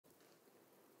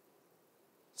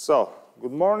So,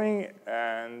 good morning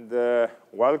and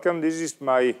welcome. This is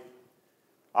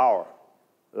our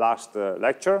last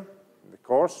lecture in the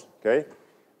course. Okay.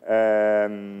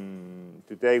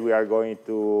 Today we are going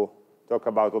to talk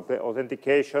about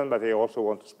authentication, but I also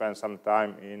want to spend some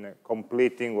time in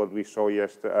completing what we saw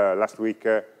last week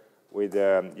with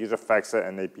useEffects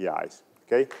and APIs.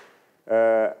 Okay.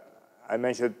 I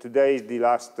mentioned today is the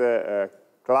last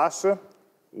class.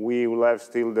 We will have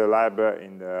still the lab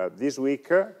this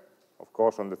week, of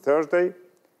course, on the Thursday.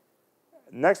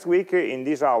 Next week, in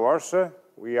these hours,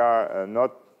 we are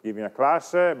not giving a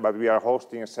class, but we are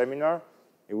hosting a seminar.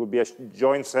 It will be a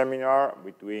joint seminar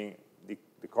between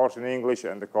the course in English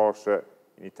and the course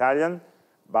in Italian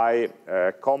by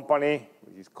a company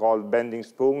which is called Bending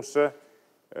Spoons.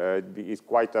 It's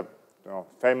quite a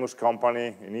famous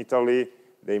company in Italy.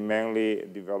 They mainly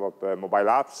develop mobile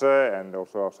apps and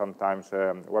also sometimes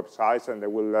websites, and they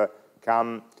will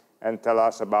come and tell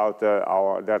us about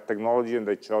their technology and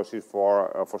their choices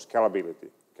for scalability.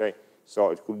 Okay,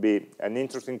 so it could be an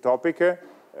interesting topic.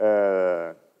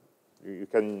 You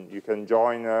can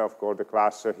join, of course, the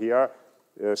class here.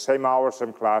 Same hour,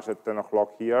 same class at 10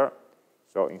 o'clock here.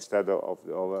 So instead of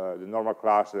the normal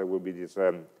class, there will be this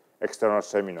external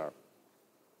seminar.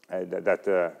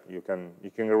 That you can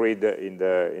read in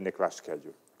the class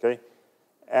schedule. Okay,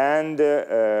 and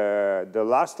the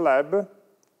last lab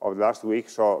of last week,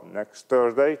 so next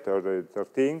Thursday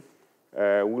 13,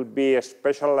 will be a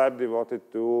special lab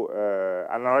devoted to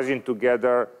analyzing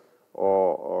together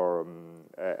a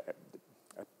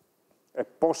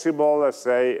possible, let's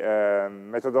say,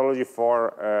 methodology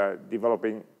for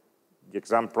developing the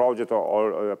exam project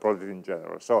or a project in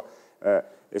general. So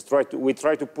we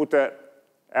try to put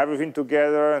everything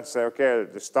together and say, okay,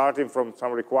 starting from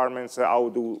some requirements, how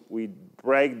do we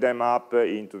break them up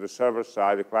into the server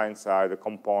side, the client side, the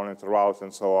components, routes,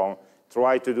 and so on.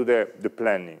 Try to do the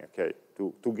planning, okay,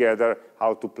 together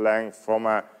how to plan from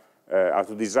how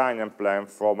to design and plan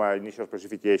from an initial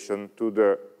specification to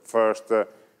the first,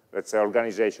 let's say,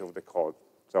 organization of the code.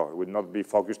 So it will not be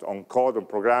focused on code, on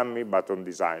programming, but on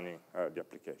designing the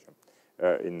application.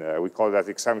 We call that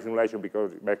exam simulation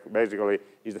because basically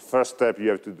it's the first step you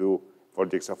have to do for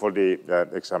the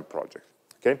exam project.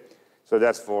 Okay, so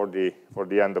that's for the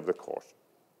end of the course.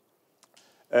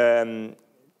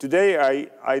 Today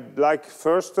I'd like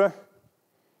first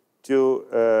to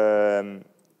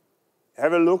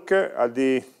have a look at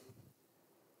the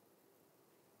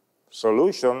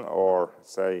solution, or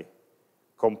say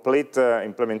complete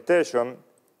implementation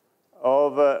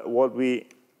of what we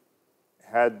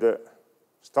had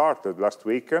started last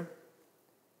week.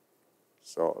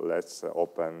 So let's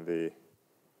open the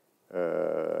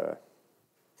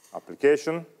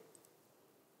application.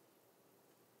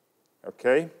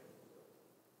 Okay.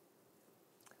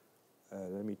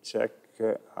 Let me check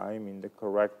I'm in the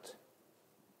correct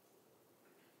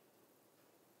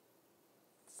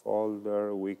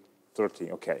folder, week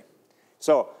 13. Okay.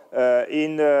 So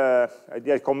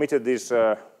I committed this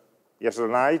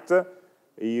yesterday night.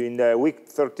 In week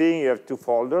 13, you have two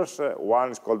folders. One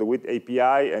is called the with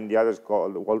API, and the other is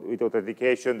called with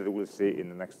authentication that we'll see in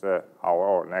the next hour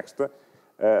or next.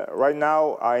 Right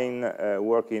now, I'm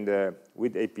working the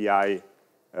with API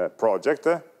project.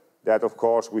 That, of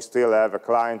course, we still have a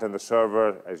client and a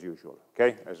server as usual,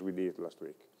 okay, as we did last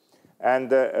week.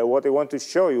 And what I want to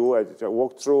show you is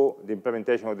walk through the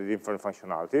implementation of the different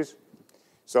functionalities.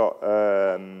 So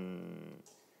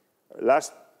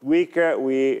last week,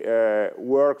 we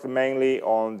worked mainly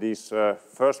on this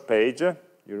first page. You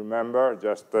remember,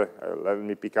 just let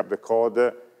me pick up the code.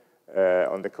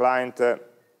 On the client,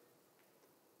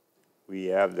 we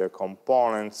have the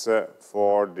components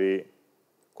for the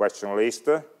question list.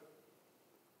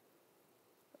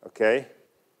 Okay,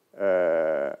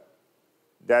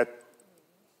 that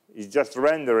is just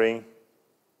rendering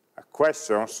a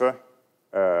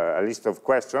list of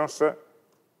questions,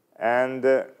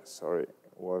 and sorry.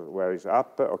 Where is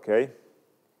up, okay.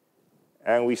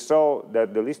 And we saw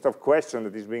that the list of questions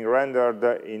that is being rendered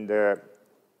in the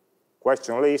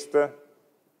question list,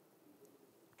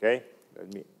 okay,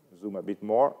 let me zoom a bit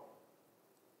more.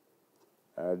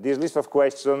 This list of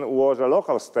questions was a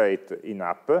local state in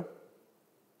app,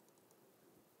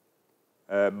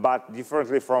 but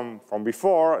differently from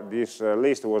before, this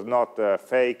list was not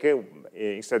fake,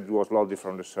 instead it was loaded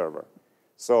from the server.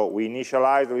 So we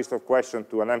initialized the list of questions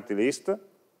to an empty list,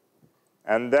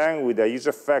 and then with the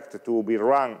useEffect to be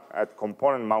run at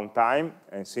component mount time,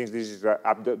 and since this is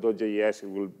app.js, it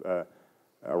will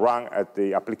run at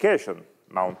the application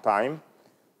mount time,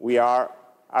 we are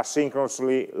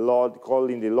asynchronously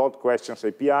calling the load questions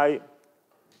API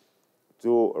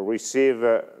to receive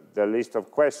the list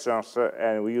of questions,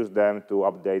 and we use them to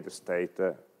update the state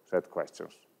set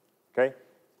questions. Okay?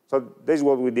 So this is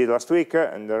what we did last week,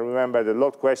 and remember the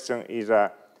load question is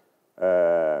a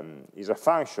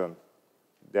function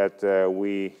that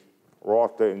we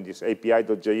wrote in this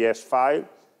api.js file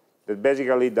that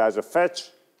basically does a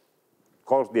fetch,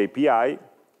 calls the API,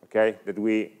 okay, that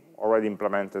we already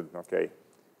implemented, okay,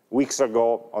 weeks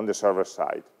ago on the server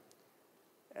side.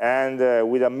 And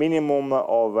with a minimum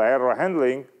of error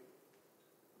handling,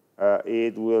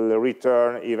 it will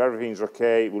return, if everything is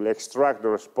okay, it will extract the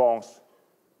response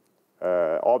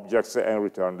objects and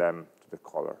return them to the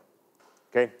caller.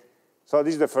 Okay? So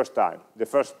this is the first time, the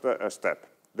first step,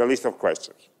 the list of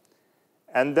questions.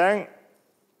 And then,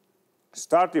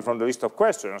 starting from the list of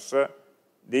questions,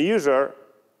 the user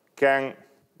can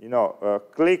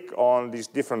click on these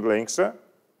different links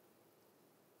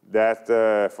that,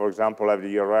 for example, have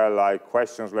the URL like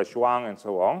question/1 and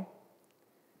so on.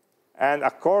 And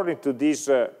according to these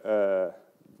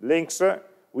links,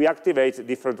 we activate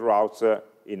different routes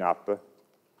in app.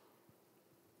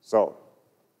 So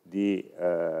the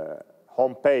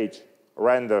home page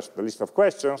renders the list of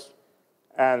questions,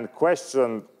 and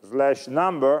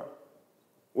question/number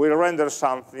will render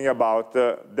something about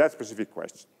that specific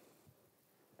question.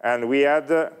 And we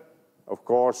had, of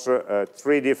course,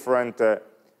 3 different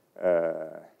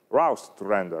routes to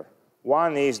render.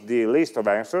 One is the list of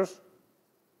answers,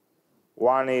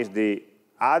 one is the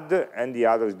add, and the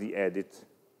other is the edit.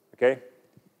 Okay?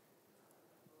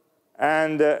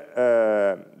 And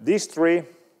these 3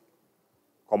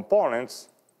 components,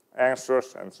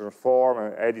 answers, answer form,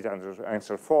 and edit,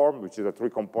 answer form, which is the 3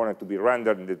 components to be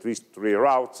rendered in these 3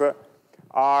 routes,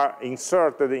 are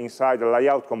inserted inside the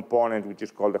layout component, which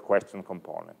is called the question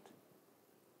component.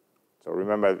 So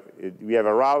remember, we have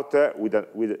a route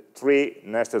with 3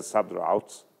 nested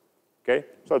subroutes. Okay?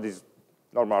 So this is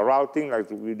normal routing, like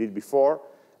we did before.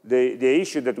 The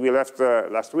issue that we left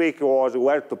last week was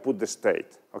where to put the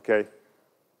state. Okay?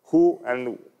 Who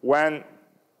and when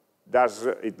does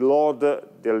it load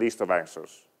the list of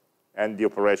answers and the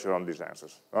operation on these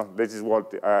answers. This is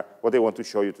what I want to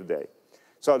show you today.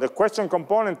 So the question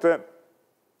component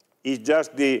is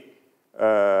just the,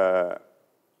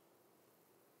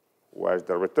 where's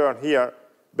the return here,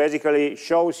 basically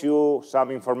shows you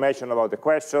some information about the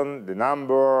question, the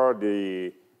number,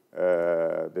 the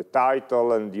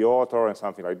title and the author and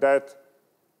something like that,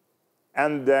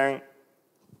 and then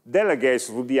delegates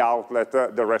to the outlet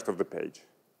the rest of the page.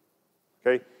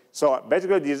 Okay? So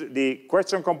basically the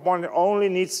question component only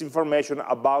needs information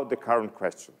about the current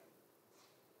question.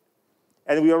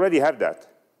 And we already have that.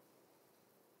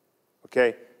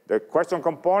 Okay? The question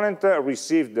component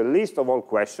receives the list of all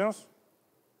questions,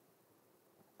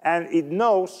 and it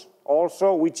knows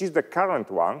also which is the current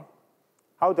one.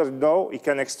 How does it know? It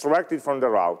can extract it from the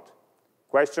route,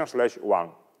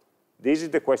 question/1. This is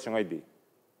the question ID.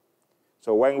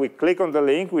 So when we click on the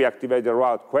link, we activate the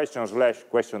route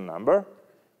question/question number.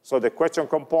 So the question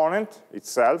component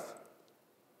itself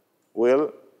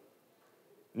will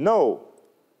know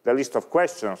the list of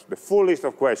questions, the full list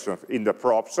of questions in the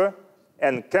props,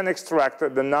 and can extract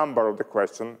the number of the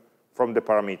question from the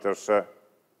parameters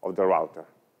of the router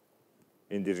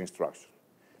in this instruction.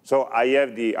 So I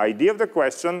have the ID of the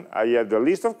question, I have the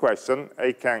list of questions,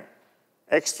 I can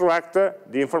extract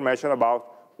the information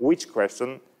about which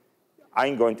question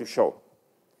I'm going to show.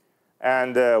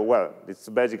 And, well, it's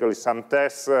basically some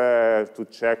tests to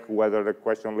check whether the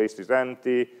question list is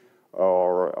empty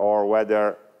or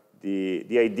whether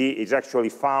the ID is actually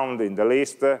found in the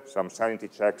list, some sanity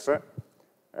checks,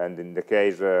 and in the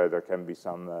case there can be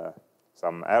some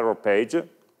error page.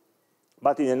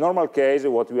 But in a normal case,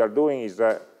 what we are doing is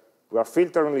we are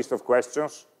filtering list of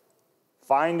questions,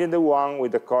 finding the one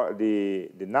with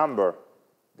the number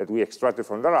that we extracted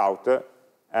from the route,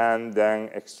 and then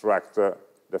extract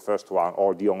the first one,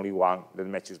 or the only one that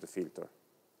matches the filter.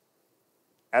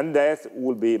 And that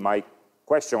will be my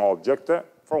question object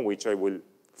from which I will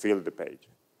fill the page.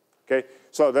 Okay?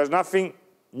 So there's nothing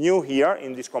new here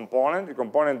in this component. The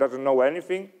component doesn't know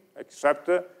anything except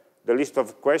the list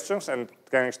of questions and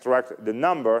can extract the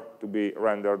number to be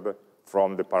rendered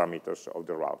from the parameters of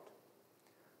the route.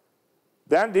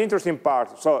 Then the interesting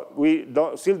part, so we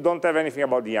still don't have anything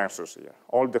about the answers here,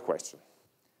 all the questions.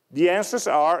 The answers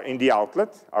are in the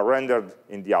outlet, are rendered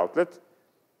in the outlet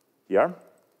here.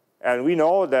 And we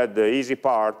know that the easy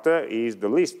part is the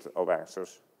list of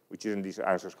answers, which is in this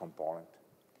answers component.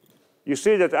 You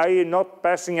see that I am not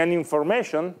passing any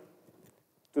information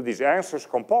to this answers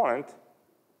component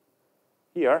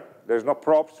here. There's no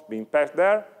props being passed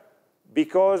there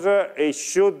because it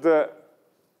should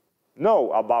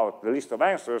know about the list of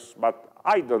answers, but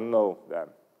I don't know them.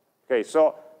 Okay,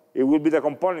 so it will be the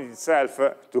component itself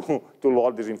to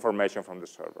load this information from the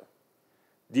server.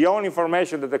 The only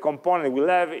information that the component will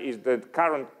have is the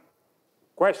current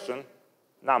question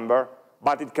number,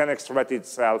 but it can extract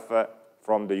itself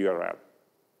from the URL.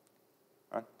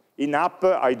 In app,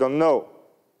 I don't know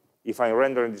if I'm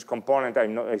rendering this component,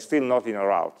 I'm still not in a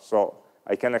route. So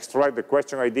I can extract the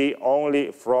question ID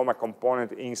only from a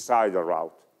component inside the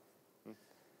route.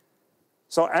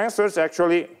 So answers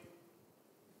actually,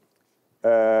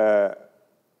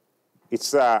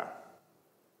 it's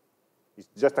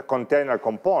just a container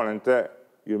component.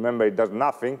 You remember it does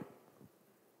nothing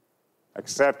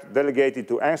except delegate it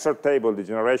to answer table, the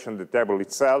generation of the table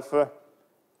itself,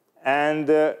 and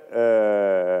the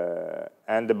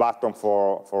button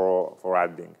for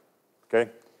adding.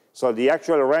 Okay? So the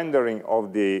actual rendering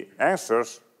of the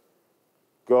answers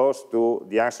goes to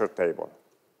the answer table.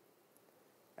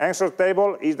 Answer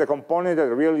table is the component that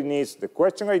really needs the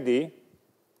question ID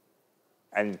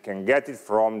and can get it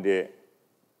from the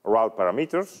route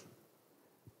parameters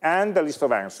and the list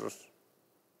of answers.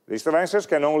 The list of answers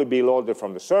can only be loaded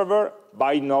from the server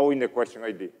by knowing the question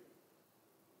ID.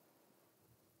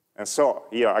 And so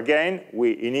here again,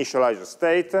 we initialize a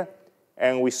state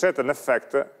and we set an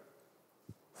effect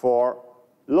for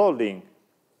loading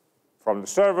from the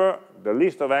server the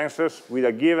list of answers with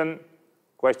a given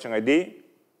question ID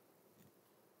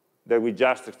that we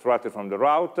just extracted from the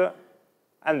route,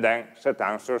 and then set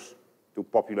answers to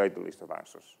populate the list of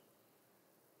answers.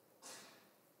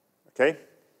 Okay?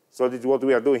 So this is what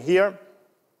we are doing here.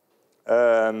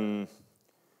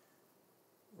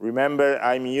 Remember,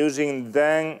 I'm using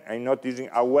then, I'm not using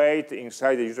await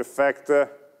inside the useEffect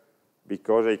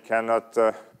because I cannot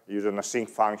use an async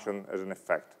function as an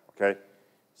effect. Okay?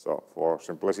 So for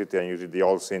simplicity, I'm using the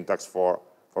old syntax for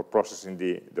processing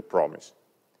the promise.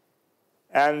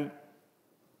 And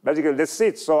basically, that's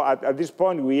it. So at this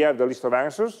point, we have the list of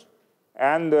answers.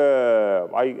 And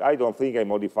I don't think I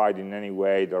modified in any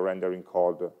way the rendering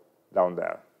code down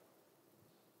there.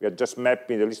 We are just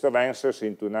mapping the list of answers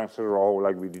into an answer row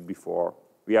like we did before.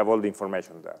 We have all the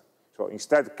information there. So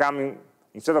instead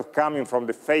of coming from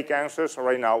the fake answers,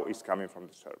 right now it's coming from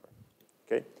the server.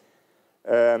 Okay?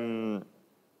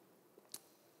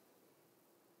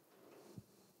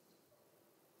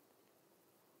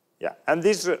 Yeah, and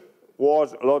this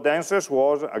load answers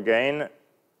was, again,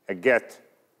 a get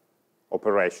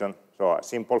operation. So a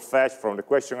simple fetch from the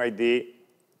question ID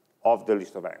of the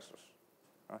list of answers.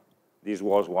 This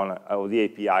was one of the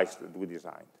APIs that we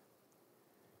designed.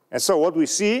 And so what we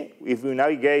see, if we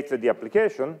navigate the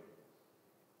application,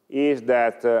 is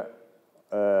that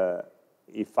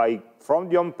if from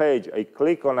the home page, I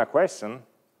click on a question,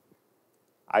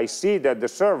 I see that the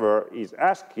server is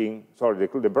asking, sorry,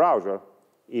 the browser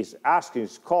is asking,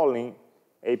 is calling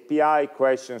API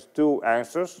questions to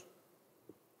answers.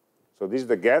 So this is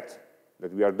the get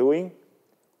that we are doing.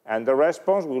 And the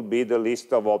response will be the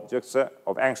list of objects,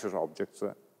 of answers objects,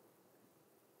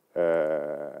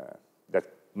 that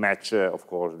match, of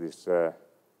course,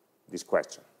 this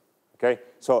question. Okay?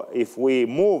 So if we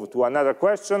move to another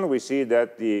question, we see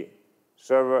that the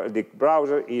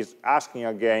browser is asking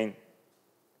again,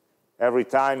 every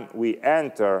time we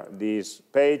enter this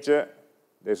page,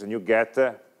 there's a new get,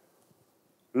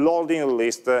 loading a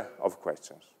list of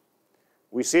questions.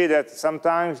 We see that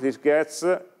sometimes these gets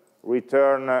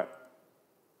return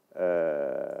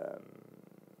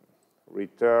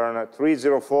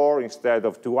 304 instead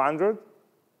of 200.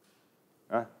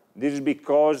 This is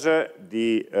because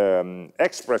the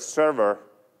Express server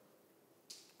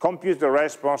computes the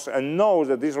response and knows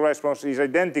that this response is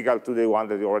identical to the one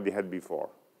that you already had before.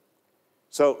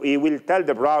 So it will tell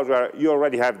the browser, you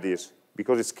already have this,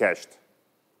 because it's cached.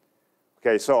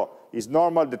 Okay, so it's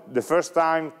normal that the first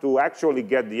time to actually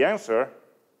get the answer,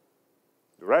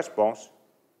 the response,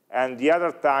 and the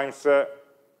other times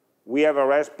we have a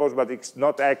response, but it's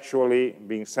not actually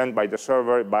being sent by the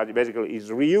server, but basically is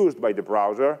reused by the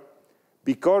browser,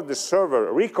 because the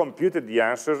server recomputed the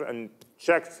answers and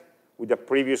checked with the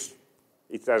previous,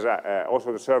 it has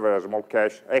also the server has a small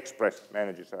cache, Express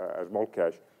manages a small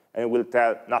cache, and it will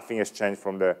tell nothing has changed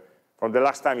from the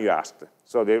last time you asked.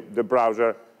 So the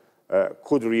browser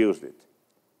could reuse it.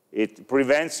 It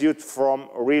prevents you from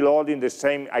reloading the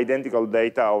same identical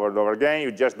data over and over again.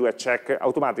 You just do a check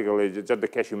automatically, just the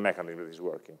caching mechanism that is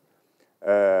working.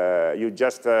 You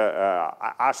just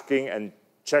asking and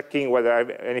checking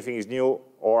whether anything is new,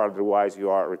 or otherwise you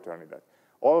are returning that.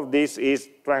 All of this is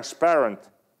transparent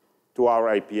to our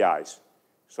APIs.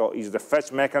 So it's the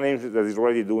fetch mechanism that is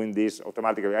already doing this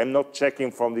automatically. I'm not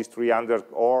checking from this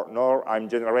 300, nor I'm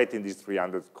generating this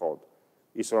 300 code.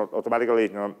 It's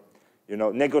automatically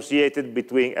negotiated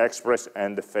between Express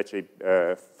and the fetch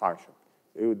function.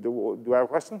 Do I have a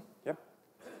question? Yeah.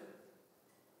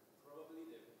 Probably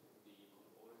the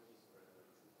component is rendered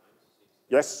 2 times.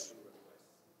 Yes. Is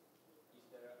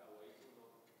there a way to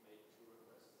not make 2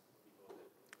 requests?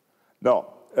 No.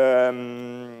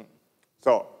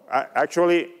 So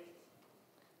actually,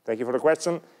 thank you for the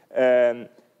question.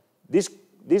 This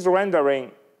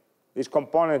rendering, this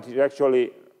component is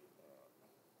actually,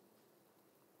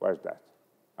 where's that?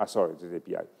 Sorry, it's the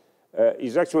API.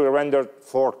 Is actually rendered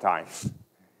 4 times.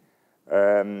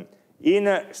 In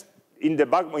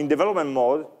development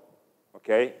mode,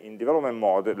 okay, in development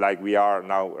mode, like we are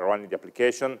now running the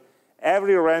application,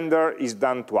 every render is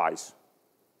done twice.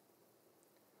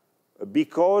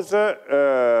 Because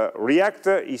React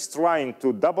is trying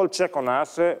to double check on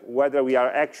us whether we are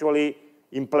actually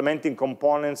implementing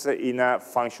components in a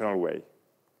functional way.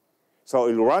 So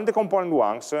it will run the component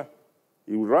once, it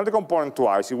will run the component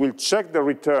twice, it will check the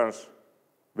returns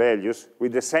values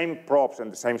with the same props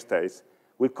and the same states,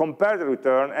 we compare the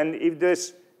return, and if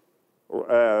these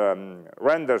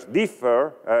renders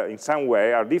differ in some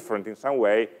way, are different in some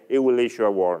way, it will issue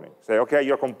a warning. Say, okay,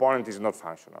 your component is not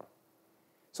functional.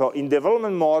 So in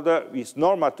development mode, it's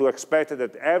normal to expect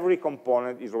that every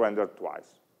component is rendered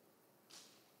twice.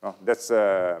 No, that's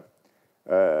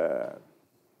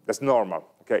normal.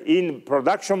 Okay. In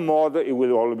production mode, it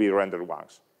will only be rendered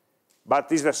once. But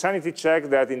it's a sanity check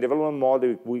that in development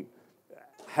mode, we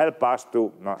help us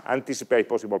to anticipate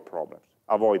possible problems,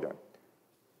 avoid them.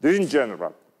 This in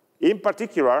general. In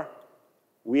particular,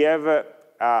 we have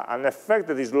an effect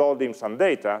that is loading some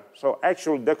data. So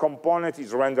actually, the component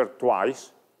is rendered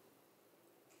twice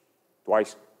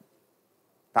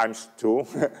times 2.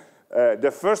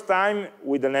 The first time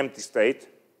with an empty state.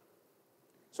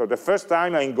 So the first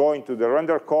time I'm going to the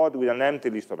render code with an empty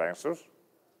list of answers.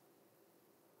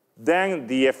 Then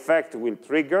the effect will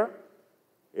trigger,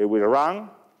 it will run,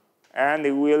 and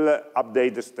it will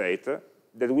update the state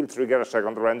that will trigger a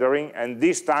second rendering, and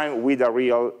this time with a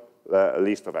real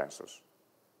list of answers.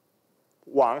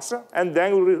 Once, and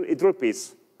then it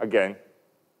repeats again.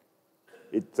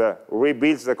 It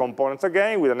rebuilds the components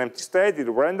again with an empty state, it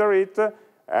renders it,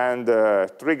 and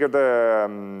trigger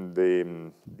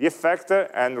the effect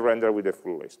and render with the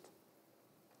full list.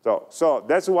 So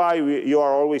that's why you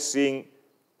are always seeing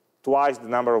twice the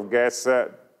number of gets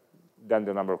than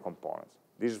the number of components.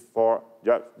 This is for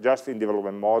just in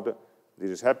development mode, this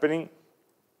is happening.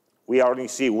 We only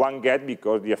see 1 get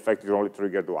because the effect is only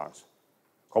triggered once.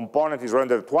 Component is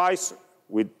rendered twice,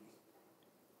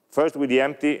 first with the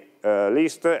empty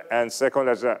list, and second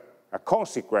as a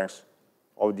consequence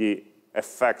of the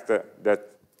effect that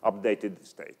updated the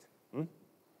state.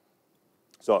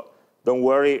 So don't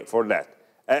worry for that.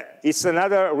 It's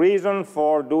another reason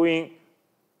for doing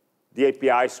the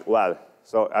APIs well.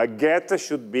 So a get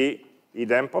should be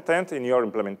idempotent in your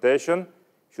implementation,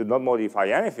 should not modify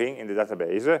anything in the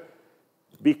database,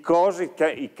 because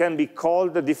it can be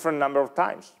called a different number of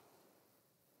times.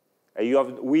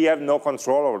 We have no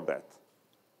control over that,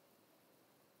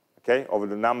 okay, over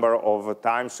the number of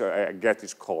times a get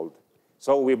is called.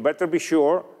 So we better be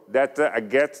sure that a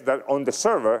get that on the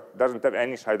server doesn't have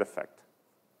any side effect.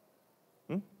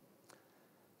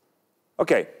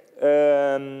 Okay,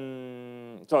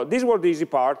 so this was the easy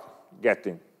part,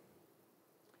 getting.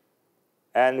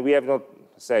 And we have not,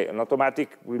 say, an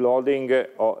automatic reloading.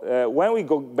 When we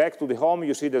go back to the home,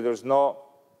 you see that there's no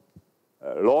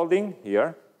loading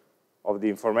here of the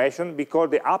information because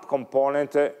the app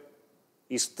component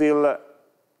is still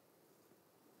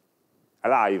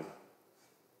alive.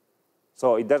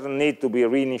 So it doesn't need to be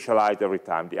reinitialized every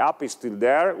time. The app is still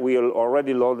there. We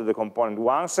already loaded the component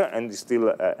once, and it's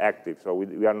still active. So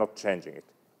we are not changing it.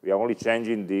 We are only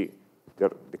changing the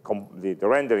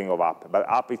rendering of app. But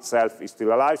app itself is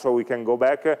still alive, so we can go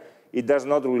back. It does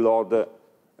not reload the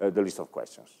list of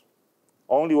questions.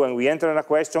 Only when we enter in a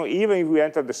question, even if we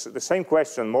enter the same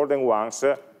question more than once,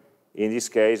 in this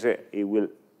case, it will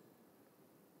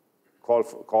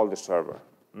call the server.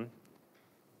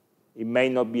 It may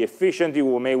not be efficient.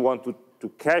 You may want to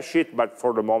cache it, but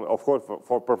for the moment, of course,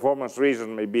 for performance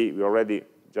reasons, maybe we already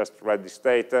just read the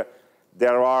state.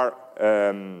 There are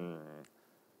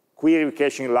query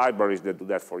caching libraries that do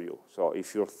that for you. So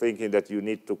if you're thinking that you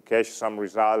need to cache some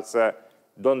results,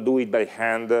 don't do it by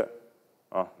hand.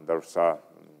 There's a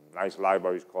nice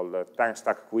library called Tank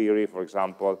Stack Query, for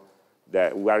example,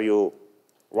 where you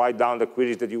write down the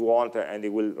queries that you want, and it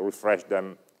will refresh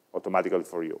them automatically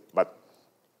for you. But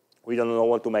We don't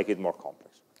want to make it more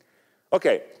complex.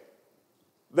 Okay,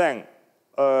 then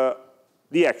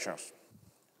the actions.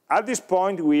 At this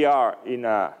point, we are in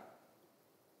a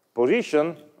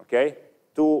position, okay,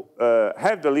 to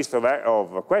have the list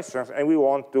of questions, and we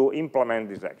want to implement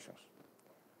these actions.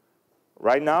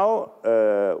 Right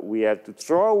now, we have to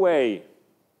throw away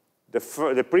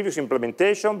the previous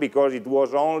implementation because it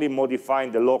was only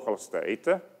modifying the local state,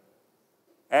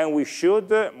 and we should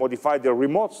modify the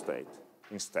remote state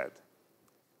instead.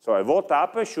 So a vote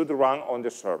up should run on the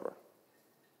server.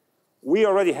 We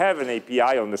already have an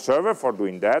API on the server for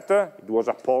doing that. It was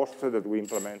a post that we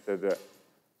implemented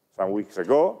some weeks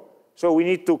ago. So we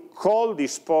need to call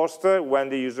this post when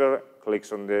the user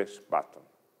clicks on this button.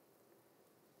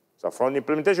 So from the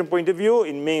implementation point of view,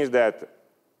 it means that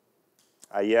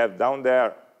I have down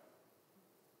there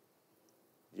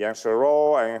the answer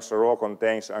row, and answer row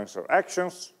contains answer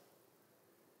actions.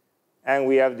 And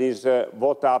we have this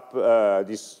vote up,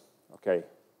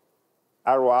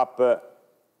 arrow up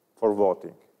for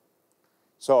voting.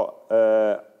 So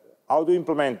how do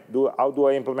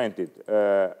I implement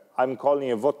it? I'm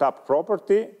calling a vote up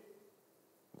property.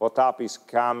 Vote up is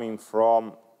coming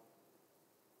from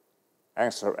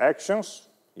answer actions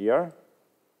here,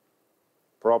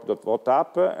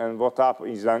 prop.voteUp, and vote-up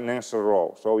is an answer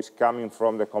row, so it's coming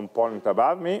from the component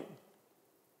above me.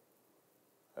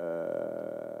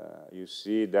 You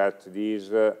see that this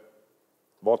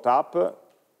vote-up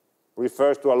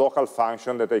refers to a local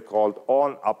function that I called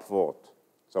onUpVote.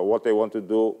 So what I want to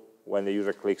do when the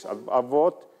user clicks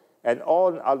upvote, and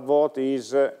onUpVote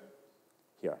is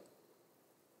here.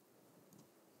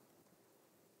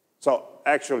 So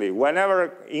actually,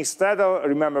 whenever, instead of,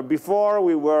 remember before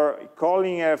we were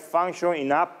calling a function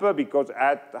in up because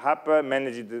app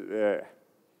managed,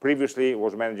 previously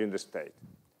was managing the state.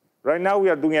 Right now we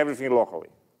are doing everything locally,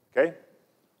 okay?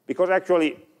 Because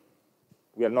actually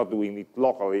we are not doing it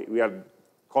locally, we are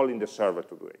calling the server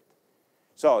to do it.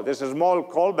 So there's a small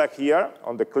callback here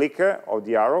on the clicker of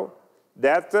the arrow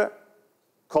that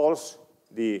calls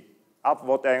the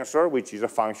upvote answer, which is a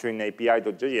function in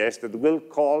api.js that will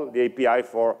call the API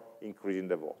for increasing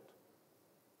the vote.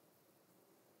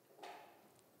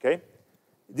 Okay?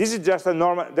 This is just a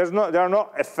normal, there are no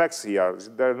effects here,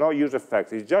 there are no use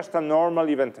effects, it's just a normal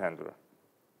event handler.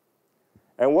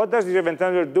 And what does this event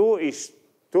handler do is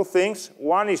two things.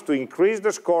 One is to increase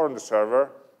the score on the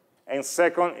server, and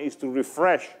second is to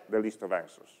refresh the list of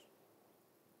answers.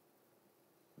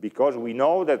 Because we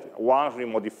know that once we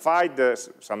modified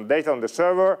some data on the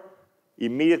server,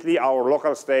 immediately our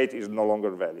local state is no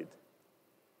longer valid.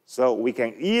 So we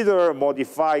can either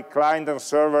modify client and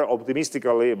server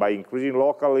optimistically by increasing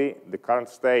locally the current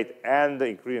state and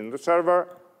increasing the server,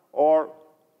 or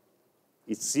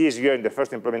it's easier in the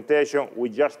first implementation, we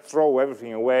just throw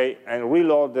everything away and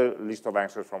reload the list of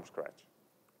answers from scratch.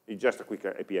 It's just a quick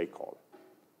API call.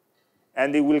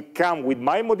 And it will come with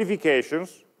my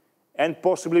modifications and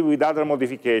possibly with other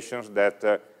modifications that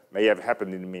may have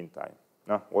happened in the meantime.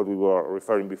 No? What we were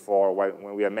referring before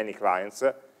when we have many clients.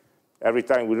 Every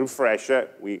time we refresh,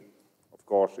 we, of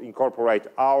course, incorporate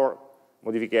our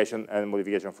modification and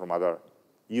modification from other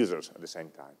users at the same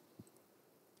time.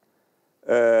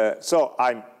 So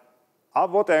I'm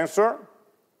upvote answer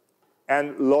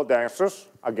and load answers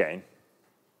again.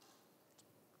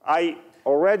 I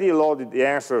already loaded the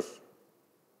answers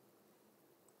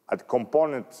at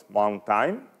component one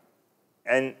time,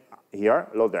 and here,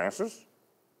 load answers,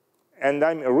 and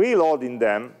I'm reloading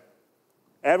them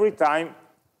every time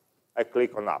I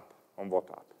click on up, on vote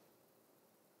up.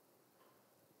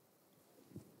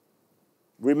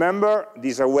 Remember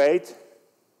this await,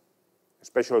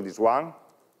 especially this one,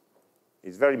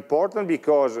 is very important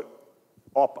because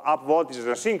upvote is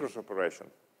a synchronous operation.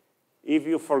 If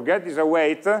you forget this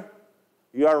await,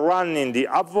 you are running the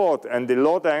upvote and the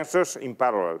load answers in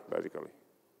parallel, basically.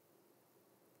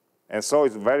 And so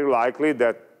it's very likely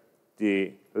that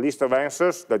the list of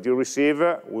answers that you receive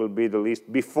will be the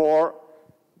list before,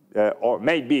 or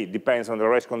maybe, depends on the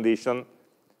race condition,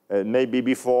 maybe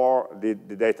before the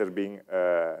data is being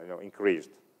increased.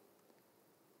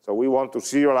 So we want to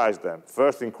serialize them.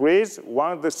 First increase,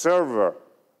 once the server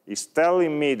is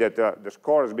telling me that the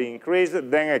score is being increased,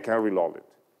 then I can reload it.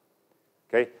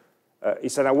 Okay?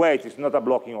 It's an await, it's not a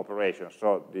blocking operation,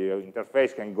 so the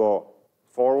interface can go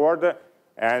forward,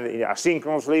 and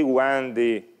asynchronously, when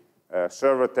the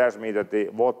server tells me that the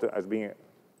vote has been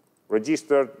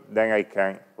registered, then I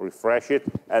can refresh it,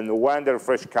 and when the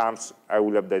refresh comes, I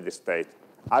will update the state.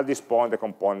 At this point, the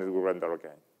component will render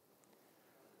again.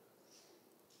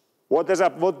 What does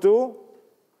upvote do?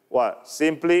 Well,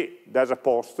 simply does a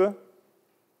post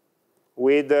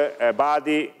with a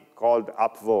body called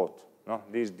upvote. No?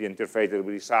 This is the interface that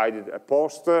we decided a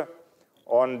post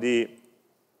on the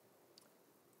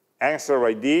answer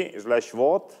ID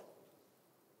 /vote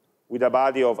with a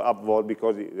body of upvote,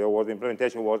 because there was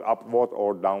implementation was upvote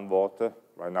or downvote.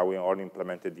 Right now we only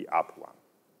implemented the up one.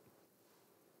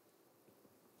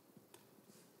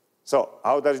 So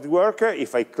how does it work?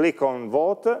 If I click on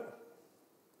vote,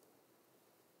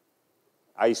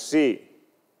 I see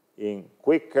in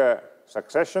quick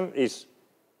succession is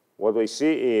what I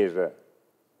see is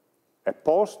a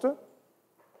post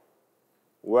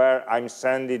where I'm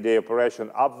sending the operation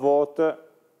upvote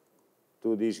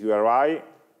to this URI,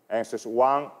 answers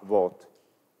one vote.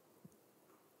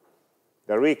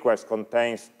 The request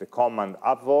contains the command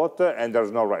upvote, and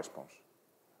there's no response.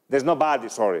 There's no body,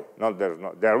 sorry,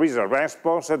 there is a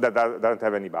response that doesn't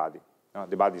have any body. No,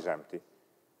 the body is empty.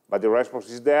 But the response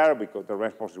is there because the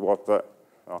response is what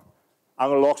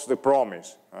unlocks the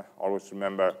promise. Always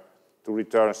remember to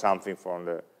return something from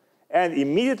the... And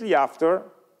immediately after,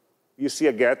 you see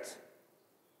a get,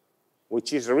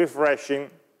 which is refreshing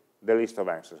the list of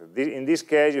answers. In this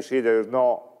case, you see there is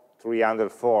no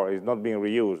 304. It's not being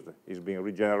reused. It's being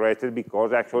regenerated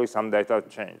because actually some data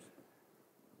changed.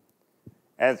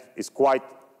 And it's quite,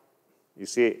 you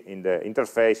see in the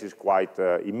interface, it's quite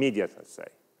immediate, let's say.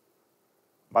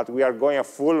 But we are going a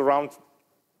full round,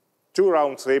 2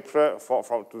 round trips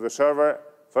to the server,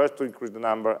 first to increase the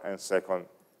number, and second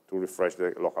to refresh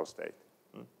the local state.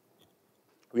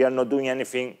 We are not doing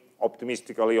anything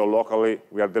optimistically or locally.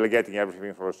 We are delegating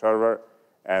everything from the server,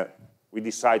 and we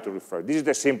decide to refresh. This is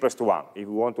the simplest one. If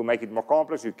you want to make it more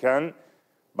complex, you can,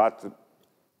 but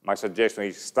my suggestion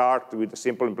is start with a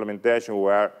simple implementation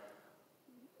where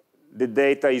the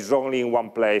data is only in one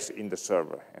place in the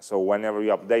server. And so whenever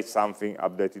you update something,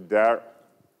 update it there.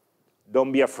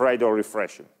 Don't be afraid of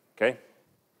refreshing, okay?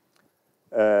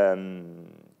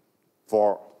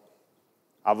 For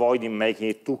avoiding making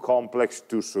it too complex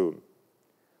too soon.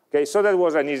 Okay, so that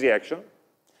was an easy action.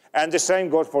 And the same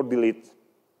goes for delete.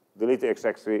 Delete is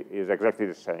exactly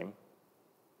the same.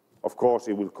 Of course,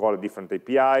 it will call a different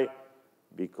API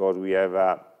because we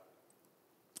have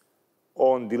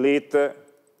on delete,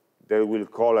 they will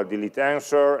call a delete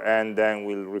answer, and then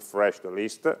we'll refresh the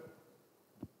list.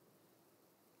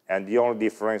 And the only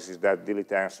difference is that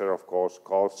delete answer, of course,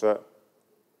 calls a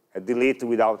delete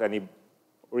without any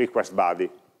request body,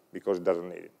 because it doesn't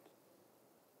need it.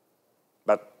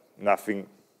 But nothing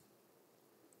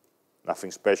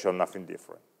special, nothing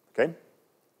different, okay?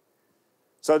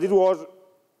 So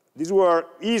these were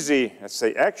easy, let's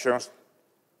say, actions,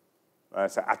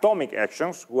 atomic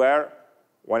actions, where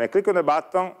when I click on the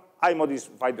button, I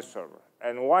modify the server.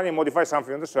 And when I modify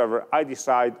something on the server, I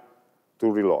decide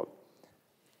to reload.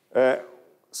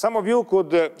 Some of you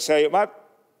could say, but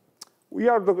you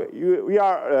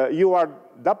are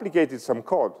duplicated some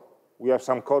code. We have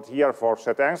some code here for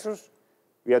set answers.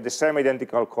 We have the same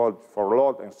identical code for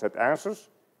load and set answers.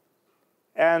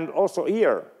 And also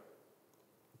here,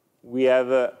 we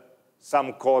have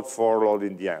some code for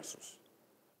loading the answers.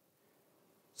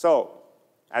 So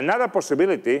another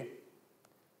possibility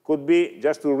could be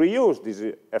just to reuse this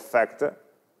effect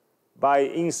by,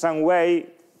 in some way,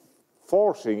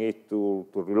 forcing it to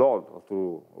reload or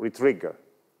to retrigger.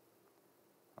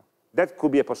 That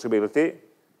could be a possibility.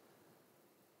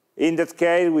 In that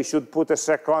case, we should put a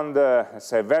second,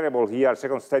 say, variable here,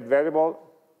 second state variable,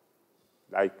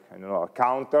 like, I don't know, a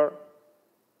counter.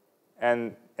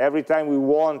 And every time we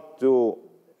want to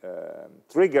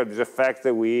trigger this effect,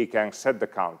 we can set the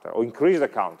counter or increase the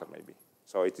counter, maybe.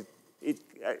 So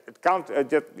counter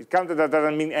that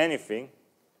doesn't mean anything.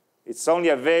 It's only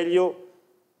a value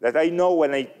that I know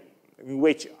in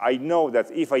which I know that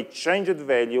if I change the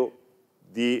value,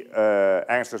 the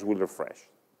answers will refresh.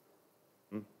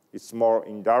 It's more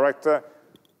indirect.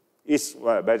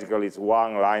 Basically, it's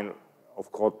one line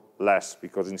of code less,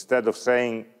 because instead of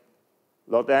saying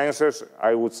load answers,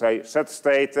 I would say set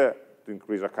state to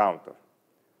increase a counter.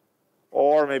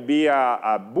 Or maybe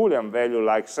a Boolean value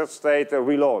like set state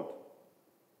reload.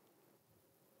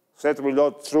 Set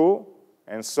reload true,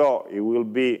 and so it will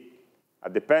be a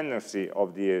dependency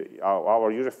of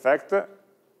our useEffect.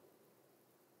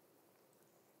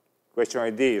 Question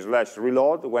ID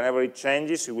 /reload. Whenever it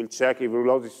changes, it will check if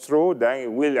reload is true, then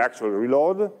it will actually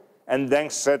reload, and then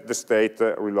set the state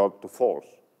reload to false.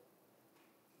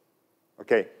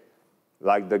 Okay,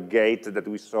 like the gate that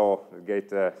we saw, the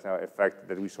gate effect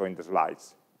that we saw in the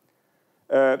slides.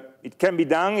 It can be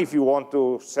done if you want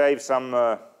to save some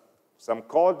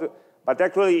code, but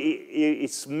actually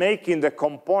it's making the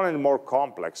component more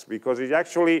complex, because it's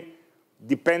actually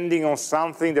depending on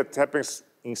something that happens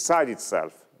inside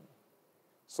itself.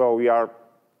 So we are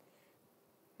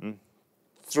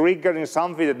triggering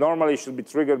something that normally should be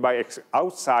triggered by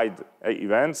outside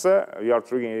events. We are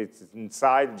triggering it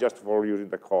inside just for using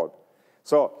the code.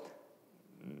 So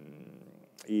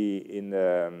in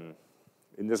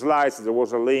the slides, there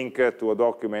was a link to a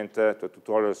document, to a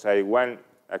tutorial, say when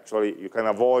actually you can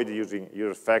avoid using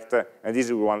useEffect, and this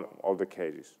is one of the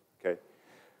cases. Okay?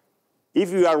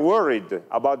 If you are worried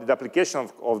about the application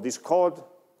of this code,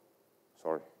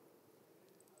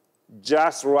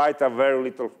 just write a very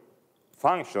little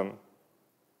function,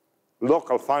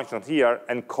 local function here,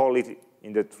 and call it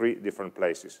in the 3 different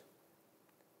places.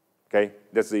 Okay?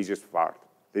 That's the easiest part,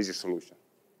 the easiest solution.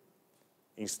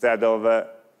 Instead of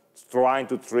trying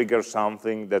to trigger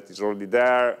something that is already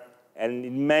there, and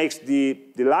it makes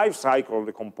the life cycle of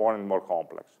the component more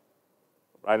complex.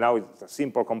 Right now it's a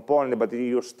simple component, but if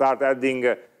you start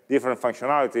adding different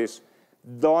functionalities,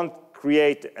 don't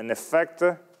create an effect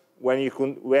when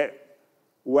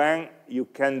you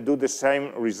can do the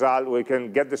same result, or you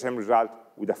can get the same result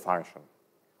with a function,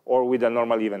 or with a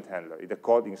normal event handler, the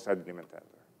code inside the event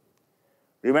handler.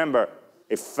 Remember,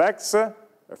 effect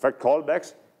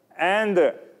callbacks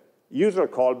and user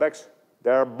callbacks, they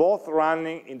are both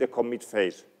running in the commit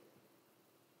phase,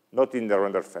 not in the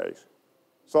render phase.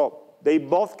 So they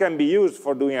both can be used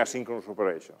for doing asynchronous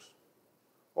operations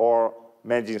or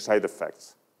managing side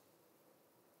effects.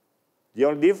 The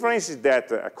only difference is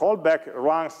that a callback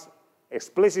runs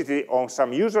explicitly on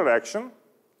some user action,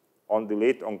 on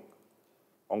delete,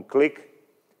 on click,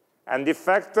 and the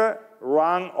effect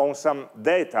run on some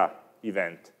data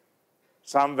event,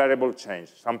 some variable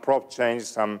change, some prop change,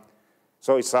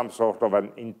 so it's some sort of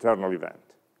an internal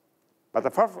event. But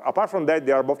apart from that,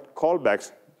 they are both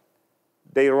callbacks.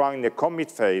 They run in the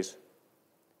commit phase.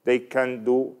 They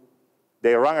run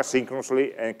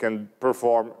asynchronously and can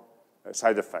perform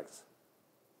side effects.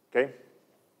 Okay?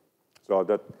 So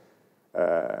that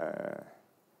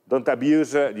don't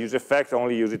abuse the useEffect,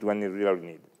 only use it when you really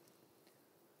need it.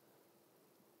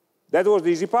 That was the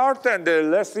easy part, and the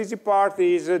less easy part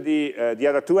is the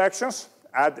other 2 actions,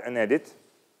 add and edit.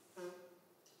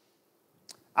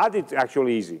 Add is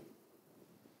actually easy,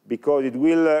 because it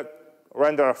will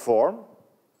render a form.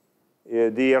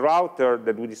 The router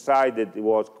that we decided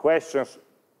was questions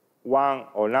 1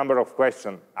 or number of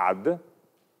questions add.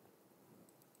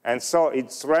 And so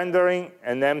it's rendering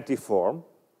an empty form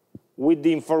with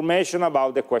the information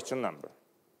about the question number.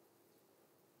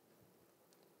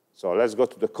 So let's go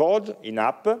to the code in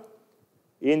app.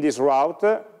 In this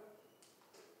route,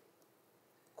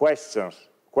 questions,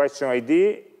 question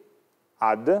ID,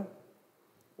 add.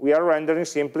 We are rendering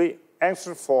simply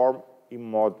answer form in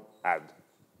mode add.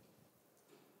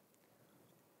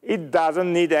 It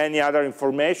doesn't need any other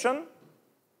information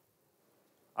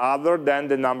other than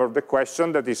the number of the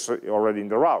question that is already in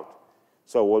the route.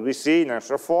 So what we see in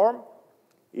answer form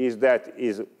is that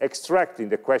is extracting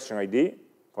the question ID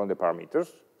from the parameters,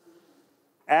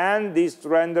 and is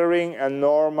rendering a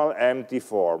normal empty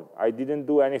form. I didn't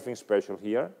do anything special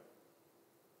here.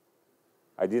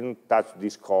 I didn't touch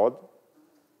this code.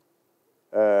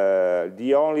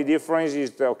 The only difference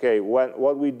is that, okay,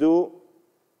 what we do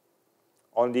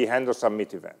on the end of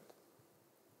submit event.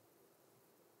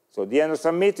 So the end of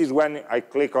submit is when I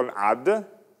click on add,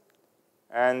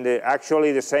 and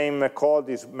actually the same code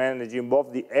is managing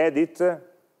both the edit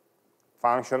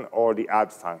function or the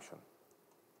add function.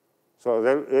 So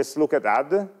let's look at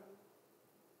add.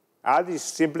 Add is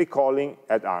simply calling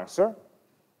add answer,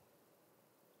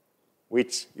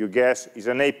 which you guess is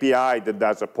an API that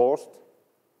does a post.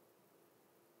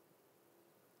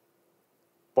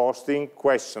 Posting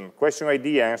question, question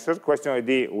ID answer, question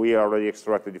ID we already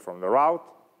extracted it from the route,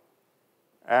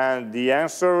 and the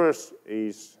answer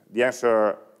is the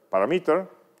answer parameter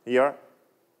here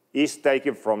is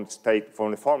taken from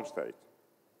the form state,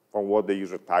 from what the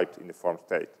user typed in the form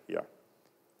state here.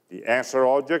 The answer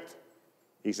object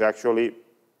is actually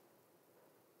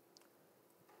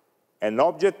an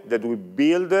object that we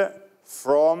build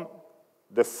from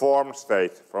the form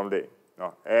state, from the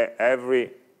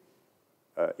every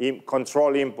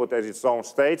control input has its own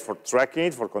state for tracking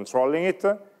it, for controlling it,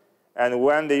 and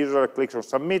when the user clicks on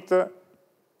submit,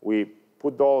 we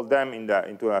put all of them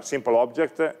into a simple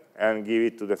object and give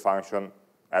it to the function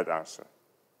add answer.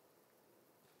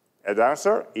 Add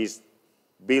answer is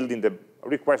building the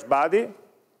request body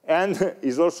and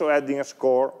is also adding a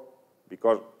score,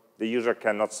 because the user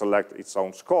cannot select its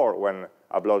own score when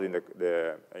uploading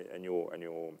a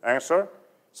new answer,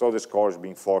 so the score is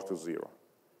being forced to 0.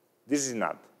 This is an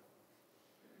add.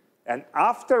 And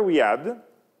after we add,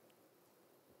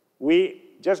 we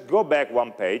just go back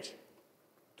one page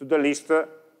to the list.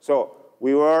 So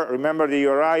remember the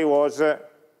URI was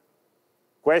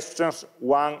questions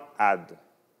 1 add.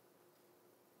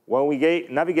 When we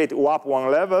navigate up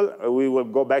one level, we will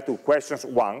go back to questions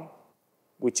 1,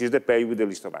 which is the page with the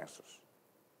list of answers.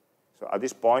 So at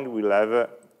this point, we'll have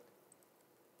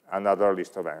another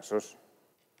list of answers.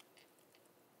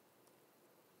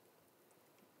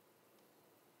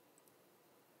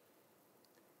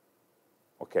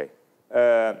 Okay.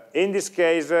 In this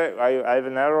case, I have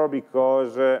an error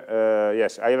because,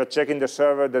 yes, I have a check in the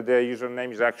server that the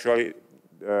username is actually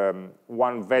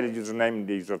one valid username in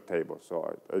the user table.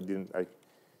 So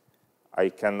I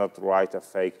cannot write a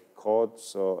fake code.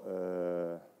 So,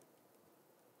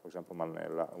 for example,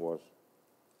 Manella was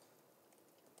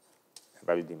a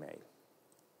valid email.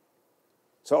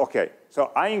 So, okay.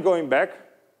 So I'm going back.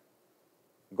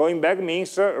 Going back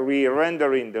means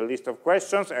re-rendering the list of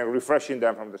questions and refreshing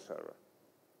them from the server.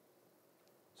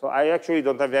 So I actually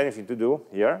don't have anything to do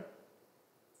here.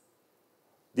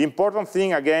 The important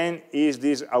thing, again, is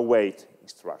this await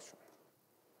instruction.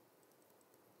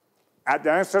 Add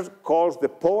answer calls the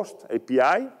post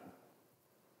API,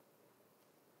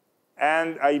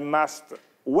 and I must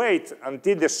wait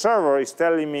until the server is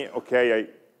telling me, OK,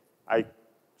 I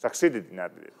succeeded in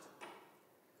adding it.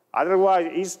 Otherwise,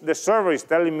 if the server is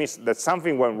telling me that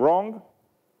something went wrong,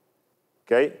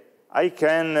 okay, I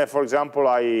can, for example,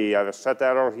 I have a set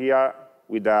error here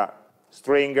with a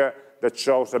string that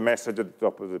shows a message at the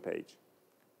top of the page,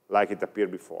 like it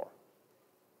appeared before.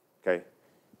 Okay,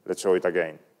 let's show it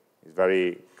again. It's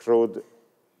very crude.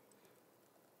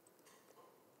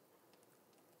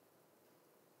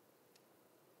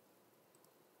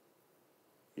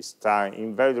 It's time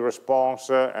invalid response,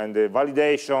 and the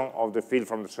validation of the field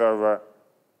from the server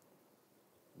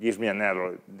gives me an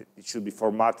error. It should be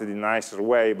formatted in a nicer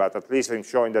way, but at least I'm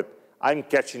showing that I'm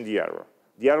catching the error.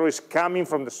 The error is coming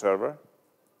from the server,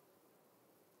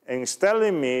 and it's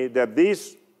telling me that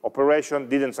this operation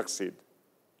didn't succeed.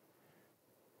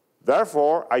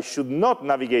 Therefore, I should not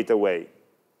navigate away.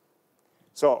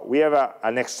 So we have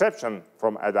an exception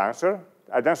from add answer.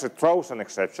 Add answer throws an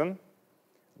exception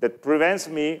that prevents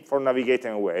me from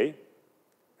navigating away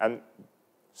and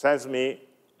sends me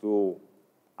to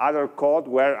other code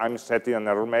where I'm setting an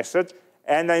error message,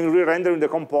 and I'm re-rendering the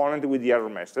component with the error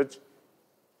message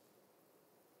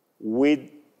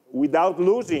without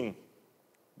losing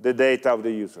the data of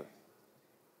the user.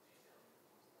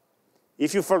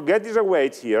 If you forget this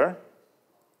await here,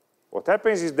 what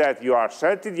happens is that you are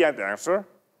setting the add answer,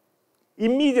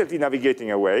 immediately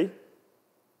navigating away.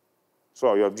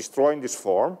 So you're destroying this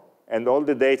form and all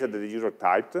the data that the user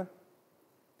typed.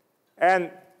 And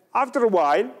after a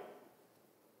while,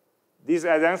 this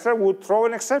add answer would throw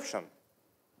an exception.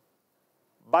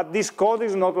 But this code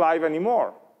is not live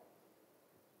anymore.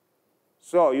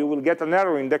 So you will get an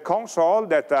error in the console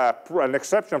that an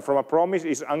exception from a promise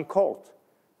is uncaught.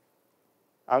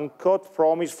 Uncaught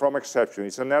promise from exception.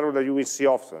 It's an error that you will see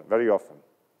often, very often.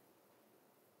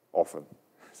 Often.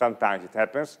 Sometimes it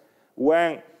happens.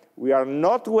 When we are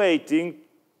not waiting,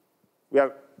 we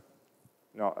are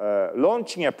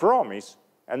launching a promise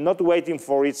and not waiting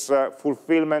for its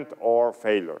fulfillment or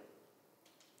failure.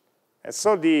 And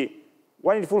so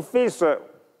when it fulfills,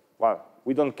 well,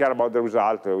 we don't care about the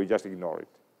result, we just ignore it.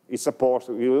 It's supposed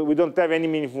to, we don't have any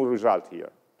meaningful result here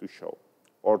to show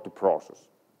or to process.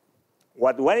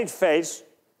 When it fails,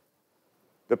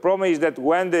 the problem is that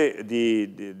when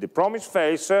the promise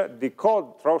fails, the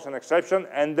code throws an exception,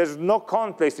 and there's no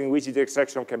context in which the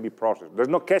exception can be processed. There's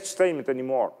no catch statement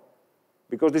anymore,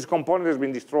 because this component has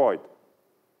been destroyed.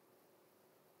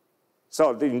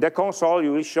 So in the console,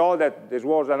 you will show that there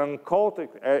was an uncaught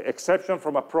exception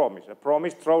from a promise. A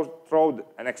promise threw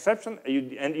an exception,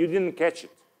 and you didn't catch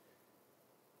it.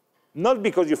 Not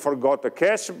because you forgot the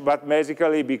catch, but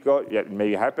basically because, yeah, it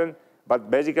may happen, but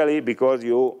basically because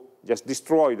you just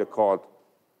destroy the code.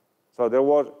 So there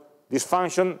was, this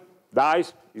function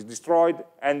dies, is destroyed,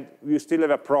 and you still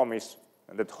have a promise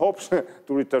that hopes to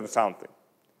return something.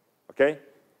 Okay?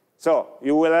 So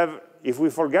you will have, if we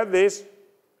forget this,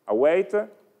 await,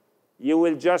 you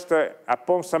will just,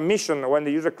 upon submission, when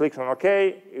the user clicks on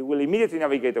OK, it will immediately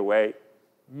navigate away.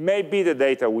 Maybe the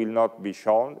data will not be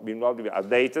shown, will not be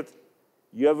updated.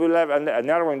 You will have an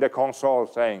error in the console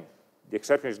saying the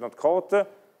exception is not caught,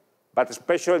 but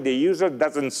especially the user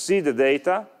doesn't see the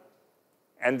data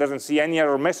and doesn't see any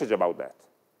error message about that,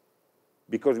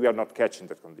 because we are not catching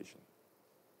that condition.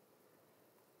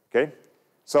 Okay?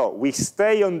 So we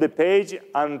stay on the page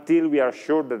until we are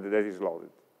sure that the data is loaded.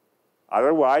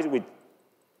 Otherwise, if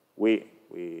we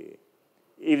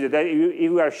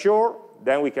are sure,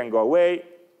 then we can go away,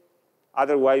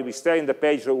 Otherwise, we stay in the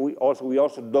page, so we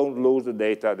also don't lose the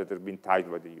data that has been typed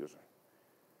by the user.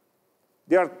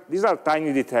 These are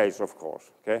tiny details, of course,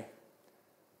 okay?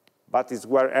 But it's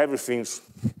where everything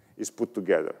is put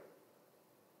together.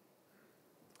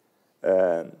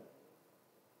 And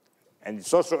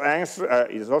it's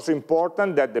also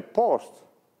important that the post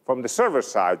from the server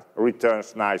side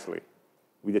returns nicely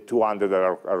with the 200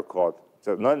 error code.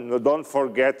 So don't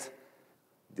forget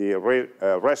the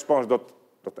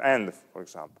response.end, for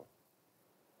example,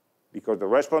 because the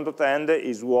response.end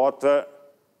is what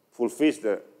fulfills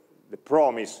the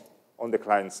promise on the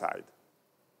client side.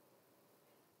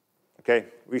 Okay,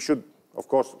 we should, of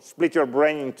course, split your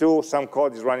brain in two. Some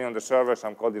code is running on the server,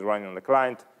 some code is running on the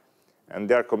client, and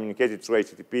they're communicated through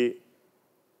HTTP.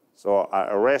 So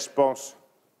a response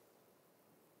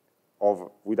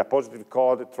with a positive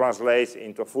code translates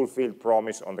into a fulfilled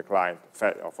promise on the client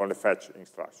from the fetch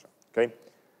instruction. Okay.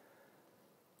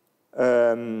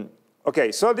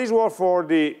 Okay, so this was for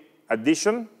the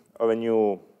addition of a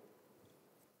new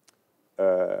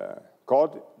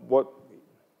code.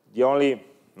 The only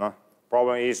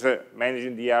problem is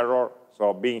managing the error,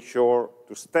 so being sure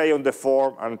to stay on the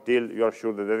form until you are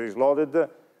sure that it is loaded.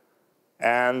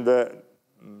 And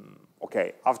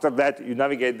okay, after that, you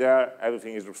navigate there,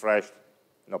 everything is refreshed,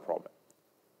 no problem.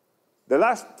 The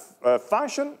last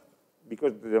function,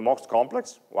 because the most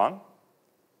complex one,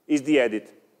 is the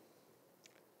edit.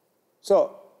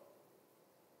 So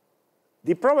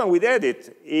the problem with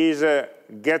edit is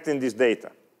getting this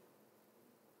data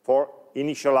for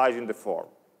initializing the form.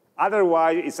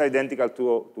 Otherwise, it's identical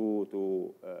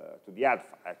to the add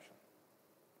action.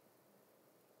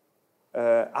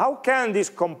 How can this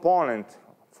component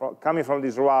coming from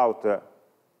this route,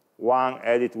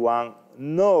 edit one,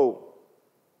 know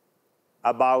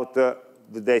about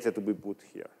the data to be put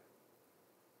here?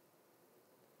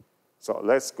 So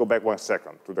let's go back 1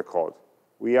 second to the code.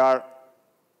 We are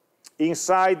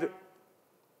inside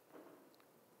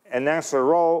an answer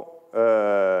row.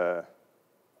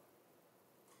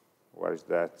 Where is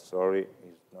that? Sorry,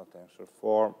 it's not answer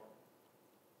form.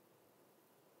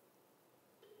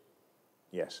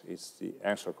 Yes, it's the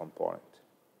answer component.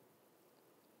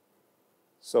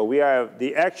 So we have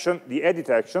the action, the edit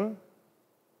action.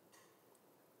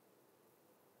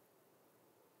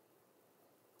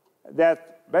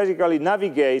 That basically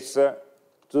navigates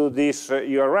to this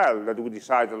URL that we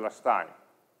decided last time.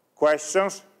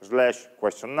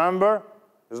 Questions/question number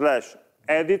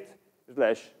 /edit/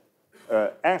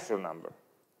 answer number.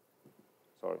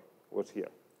 Sorry, what's here?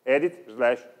 Edit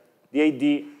 / the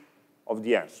ID of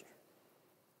the answer.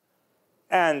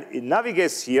 And it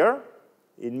navigates here.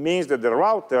 It means that the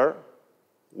router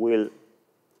will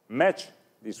match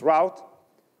this route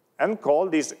and call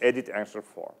this edit answer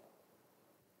form.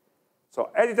 So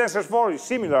edit answer form is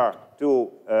similar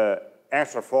to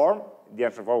answer form. The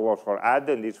answer form was for add,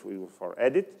 and this was for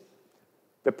edit.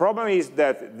 The problem is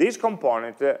that this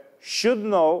component should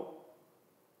know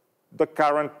the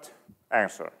current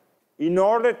answer in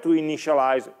order to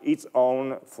initialize its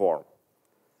own form.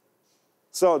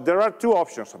 So there are two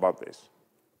options about this.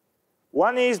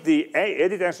 One is the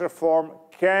edit answer form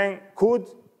could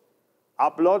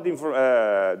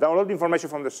download information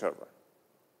from the server.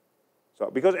 So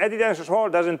because edit answer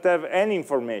form doesn't have any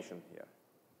information here.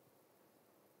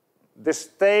 The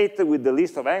state with the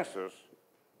list of answers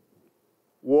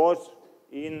was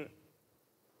in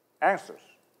answers.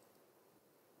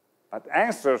 But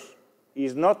answers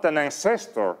is not an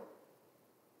ancestor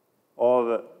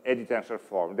of edit answer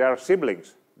form. They are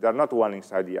siblings. They are not one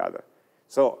inside the other.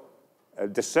 So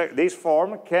this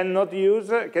form cannot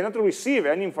receive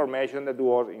any information that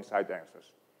was inside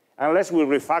answers. Unless we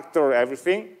refactor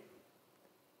everything,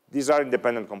 these are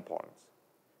independent components.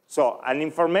 So an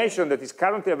information that is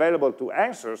currently available to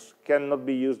answers cannot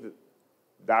be used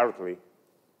directly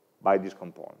by this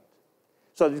component.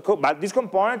 So but this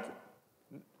component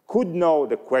could know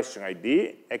the question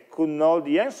ID, it could know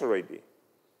the answer ID.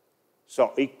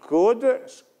 So it could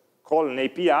call an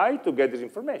API to get this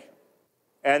information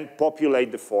and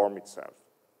populate the form itself.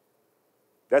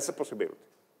 That's a possibility.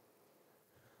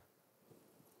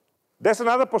 There's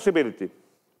another possibility,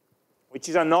 which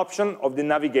is an option of the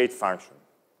navigate function.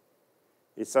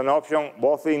 It's an option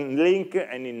both in link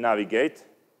and in navigate.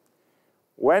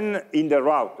 When in the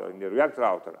router, in the React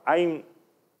router, I'm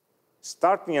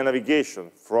starting a navigation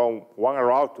from one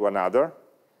route to another,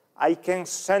 I can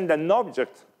send an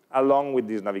object along with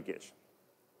this navigation.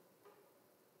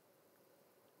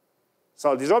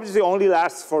 So this object only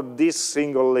lasts for this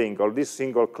single link or this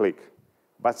single click.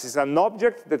 But it's an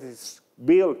object that is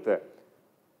built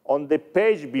on the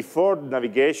page before the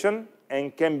navigation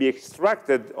and can be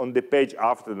extracted on the page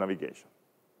after the navigation.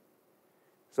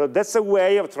 So that's a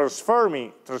way of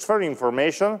transferring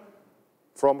information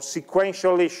from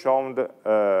sequentially shown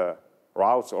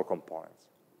routes or components.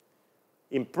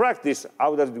 In practice,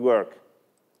 how does it work?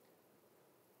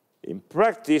 In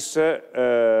practice, answer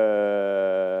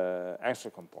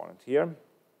component here.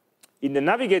 In the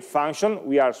navigate function,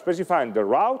 we are specifying the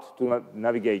route to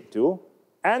navigate to,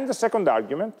 and the second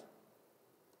argument,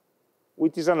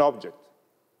 which is an object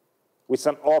with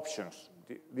some options.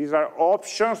 These are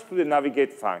options to the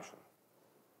navigate function.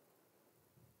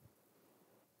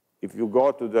 If you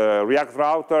go to the React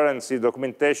router and see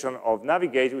documentation of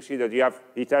navigate, you see that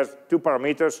it has two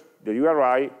parameters, the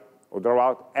URI or the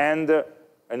route and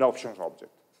an options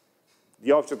object.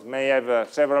 The object may have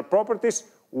several properties.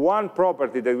 One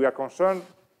property that we are concerned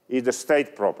is the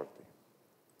state property.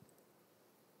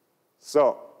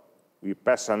 So we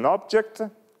pass an object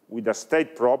with a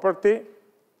state property,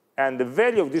 and the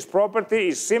value of this property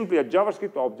is simply a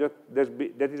JavaScript object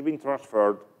that is being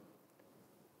transferred.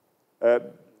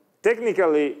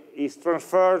 Technically, it's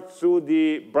transferred to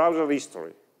the browser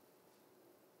history,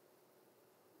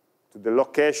 to the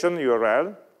location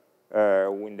URL.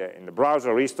 In the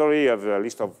browser history, you have a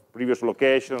list of previous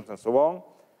locations and so on.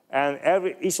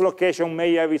 And each location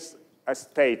may have a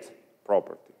state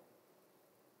property.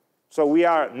 So we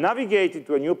are navigating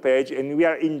to a new page, and we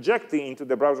are injecting into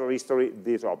the browser history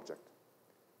this object.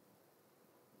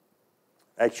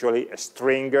 Actually, a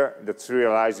string that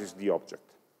serializes the object.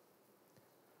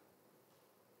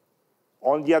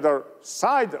 On the other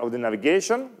side of the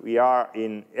navigation, we are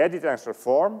in edit answer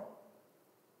form.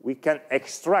 We can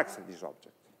extract this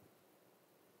object.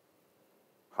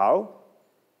 How?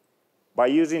 By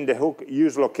using the hook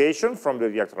useLocation from the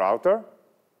React router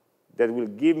that will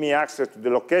give me access to the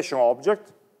location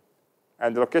object,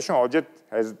 and the location object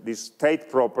has this state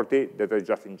property that I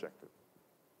just injected.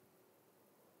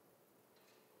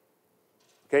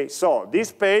 Okay, so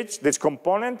this page, this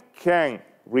component can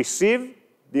receive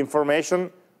the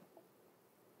information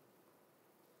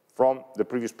from the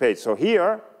previous page. So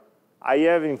here, I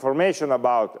have information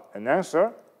about an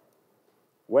answer.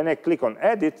 When I click on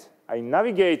edit, I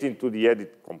navigate into the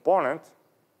edit component,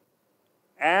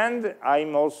 and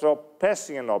I'm also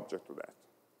passing an object to that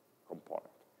component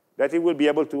that it will be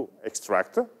able to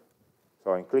extract. So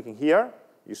I'm clicking here.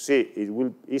 You see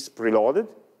it's preloaded.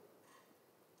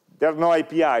 There are no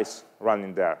APIs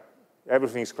running there.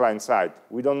 Everything is client-side.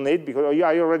 We don't need, because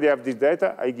I already have this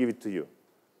data, I give it to you.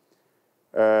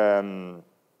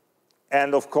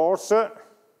 And of course,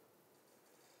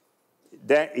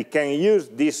 then it can use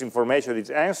this information,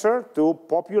 its answer, to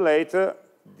populate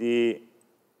the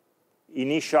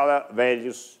initial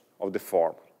values of the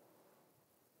form.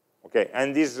 Okay,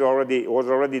 and this was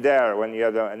already there when you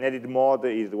had an edit mode.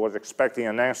 It was expecting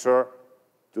an answer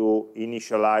to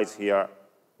initialize here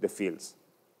the fields.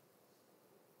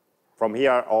 From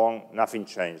here on, nothing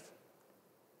changed.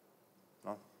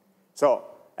 No? So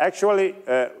actually,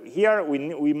 here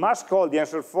we must call the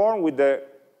answer form with the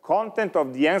content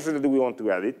of the answer that we want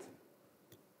to edit.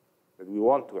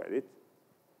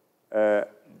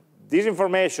 This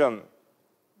information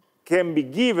can be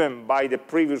given by the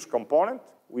previous component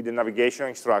with the navigation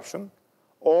instruction,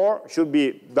 or should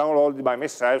be downloaded by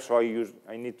myself, so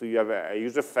I need to have a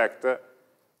useEffect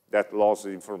that loads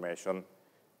the information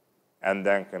and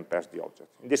then can pass the object.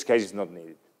 In this case, it's not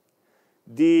needed.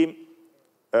 The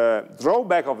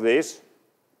drawback of this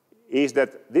is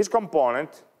that this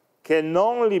component can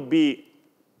only be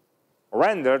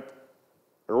rendered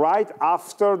right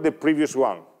after the previous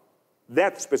one,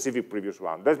 that specific previous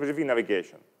one, that specific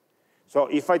navigation. So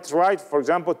if I try, for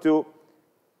example, to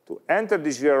enter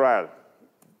this URL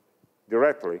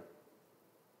directly,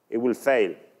 it will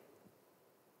fail.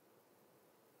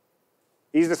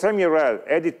 It's the same URL,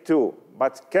 edit to,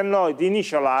 but cannot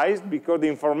initialize because the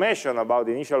information about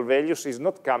the initial values is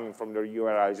not coming from the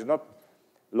URL. It's not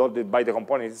loaded by the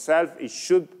component itself. It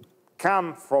should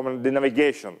come from the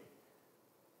navigation.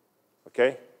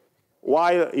 Okay?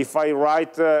 While if I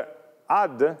write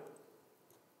add,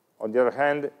 on the other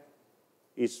hand,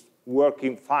 it's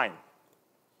working fine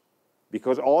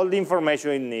because all the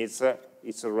information it needs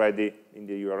is already in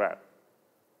the URL.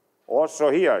 Also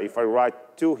here, if I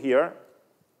write to here,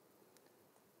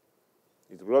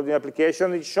 it's loading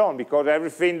application is shown because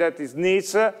everything that it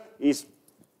needs is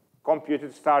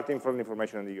computed starting from the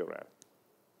information in the URL.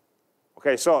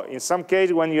 Okay, so in some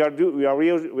cases when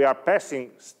we are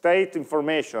passing state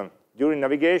information during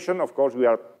navigation, of course we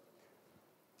are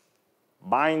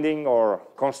binding or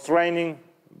constraining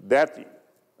that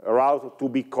route to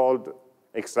be called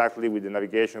exactly with the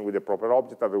navigation with the proper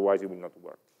object, otherwise it will not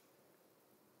work.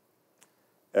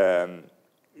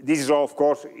 This is, of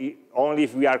course, only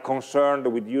if we are concerned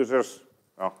with users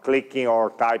clicking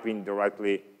or typing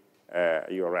directly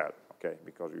URL, okay?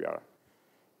 Because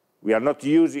we are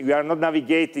not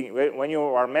navigating. When you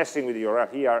are messing with the URL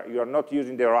here, you are not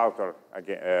using the router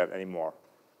again, anymore.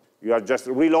 You are just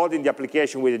reloading the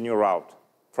application with a new route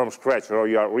from scratch, or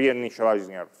you are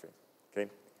reinitializing everything, okay?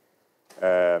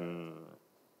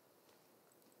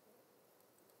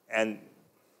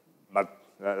 But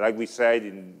like we said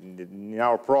in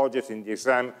our project, in the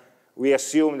exam, we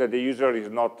assume that the user is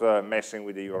not messing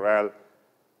with the URL,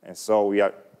 and so we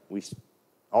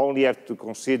only have to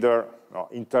consider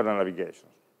internal navigation.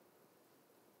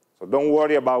 So don't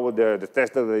worry about the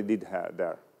test that they did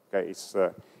there. Okay,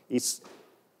 it's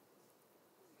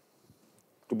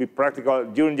to be practical.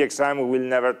 During the exam, we will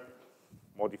never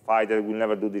modify that. We'll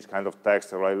never do this kind of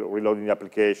text, reloading the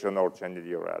application or changing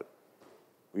the URL.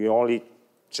 We only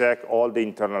check all the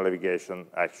internal navigation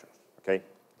actions. Okay.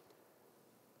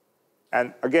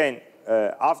 And again,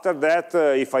 after that,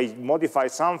 if I modify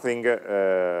something,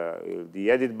 the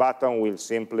edit button will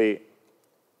simply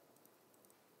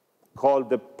call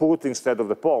the put instead of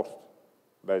the post,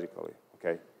 basically.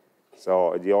 Okay.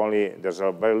 So there's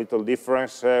a very little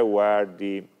difference where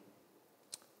the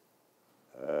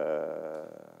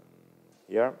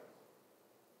here.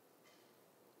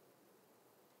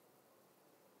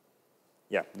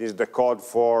 Yeah, this is the code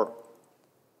for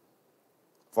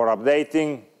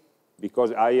updating,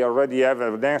 because I already have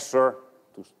an answer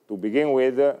to begin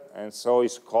with, and so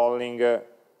it's calling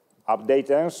update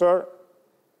answer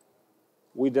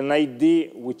with an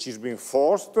ID which is being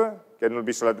forced, cannot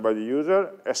be selected by the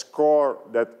user, a score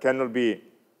that cannot be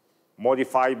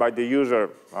modified by the user,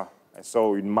 and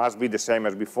so it must be the same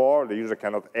as before. The user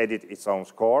cannot edit its own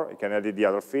score. It can edit the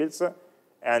other fields,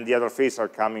 and the other fields are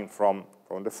coming from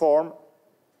the form.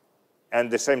 And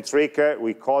the same trick,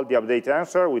 we call the update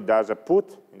answer, which does a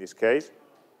put, in this case,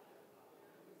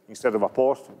 instead of a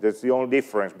post. That's the only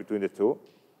difference between the two.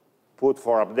 Put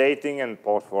for updating and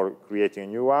post for creating a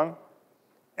new one.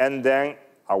 And then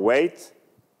await.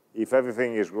 If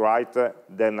everything is right,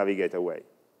 then navigate away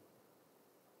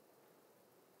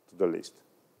to the list.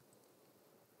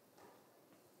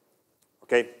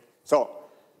 Okay, so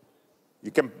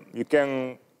you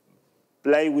can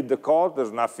play with the code.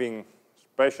 There's nothing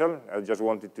special. I just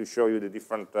wanted to show you the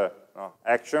different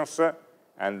actions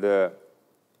and the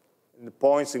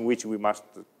points in which we must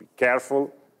be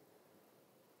careful.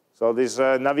 So this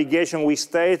navigation with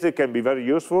state can be very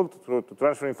useful to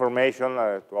transfer information,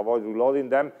 to avoid reloading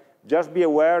them. Just be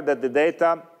aware that the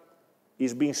data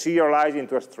is being serialized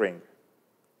into a string.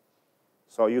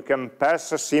 So you can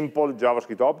pass simple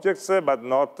JavaScript objects, but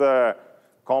not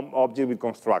objects with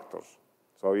constructors.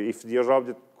 So if this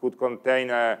object could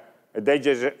contain a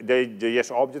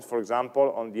JS object, for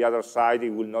example, on the other side,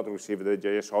 it will not receive the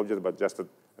JS object, but just a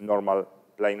normal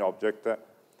plain object,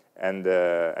 and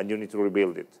you need to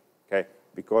rebuild it, okay?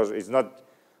 Because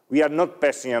we are not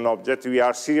passing an object, we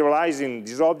are serializing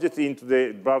this object into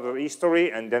the browser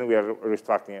history, and then we are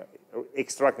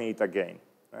extracting it again.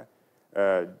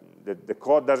 The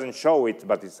code doesn't show it,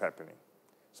 but it's happening.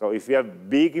 So if you have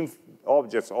big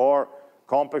objects or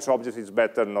complex objects, it's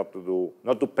better not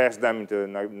to pass them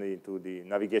into the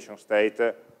navigation state,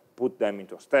 put them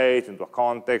into a state, into a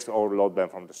context, or load them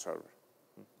from the server.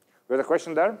 You have a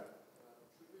question there?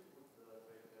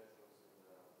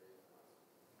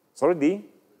 Sorry, D?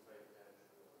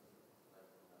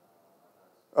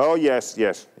 Oh, yes.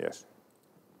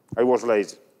 I was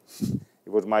lazy. It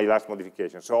was my last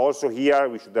modification. So also here,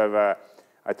 we should have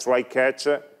a try catch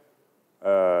in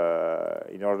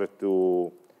order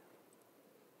to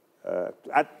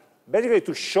basically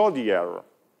to show the error.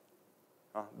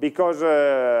 Because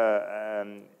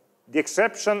the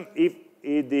exception, if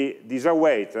this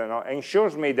await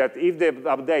ensures me that if the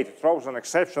update throws an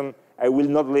exception, I will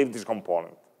not leave this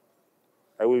component.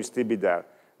 I will still be there.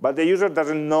 But the user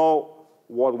doesn't know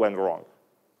what went wrong.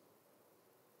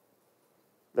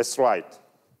 Let's try it.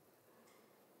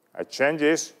 I change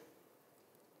this.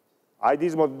 I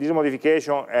did this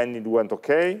modification, and it went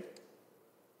OK.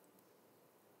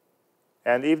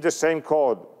 And if the same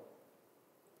code,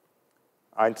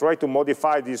 I try to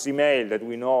modify this email that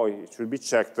we know it should be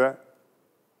checked,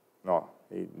 no,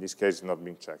 in this case, it's not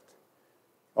being checked.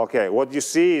 OK, what you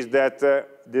see is that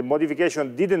the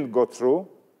modification didn't go through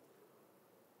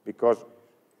because,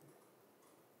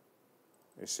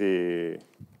 you see,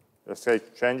 let's say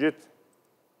change it.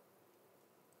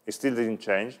 It still didn't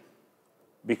change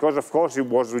because, of course, it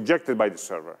was rejected by the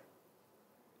server.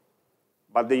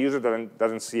 But the user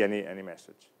doesn't see any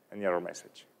message, any error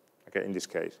message, okay, in this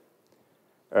case.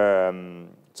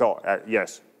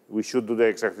 Yes, we should do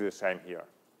exactly the same here.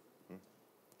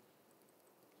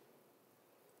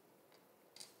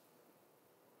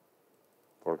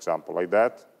 For example, like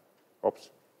that. Oops,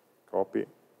 copy,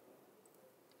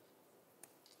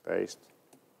 paste,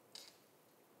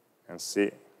 and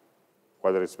see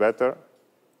whether it's better.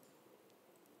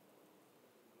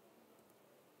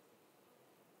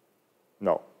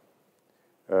 No.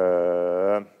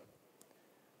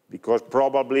 Because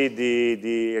probably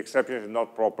the exception is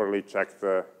not properly checked.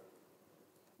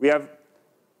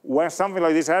 When something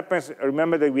like this happens,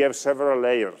 remember that we have several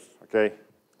layers, okay?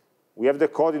 We have the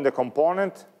code in the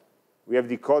component, we have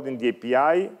the code in the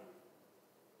API,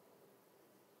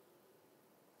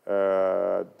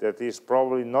 that is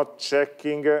probably not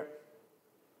checking,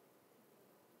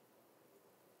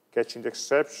 catching the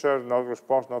exception, not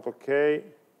response, not okay.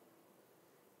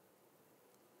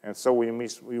 And so we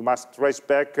must trace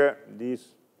back this,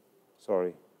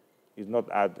 sorry, it's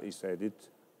not add, it's edit.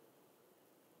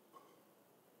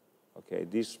 Okay,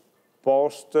 this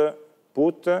post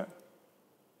put,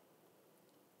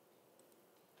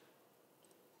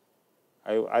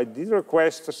 I did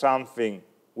request something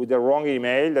with the wrong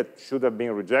email that should have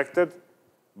been rejected,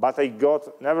 but I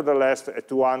got, nevertheless, a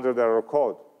 200 error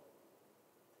code.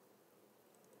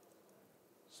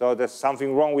 So there's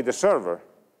something wrong with the server,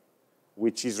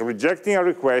 which is rejecting a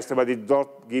request, but it's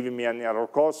not giving me any error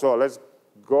code. So let's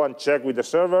go and check with the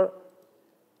server,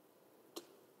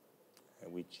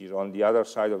 which is on the other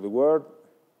side of the world.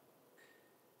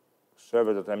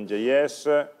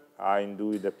 Server.mjs, I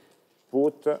do the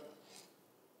put.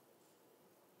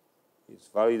 It's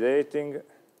validating.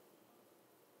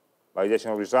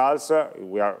 Validation results,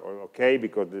 we are okay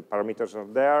because the parameters are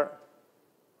there.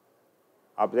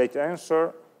 Update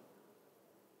answer.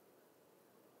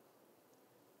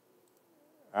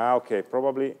 Okay,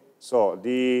 probably. So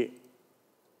the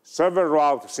server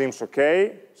route seems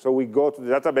okay. So we go to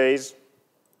the database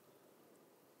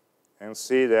and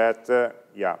see that,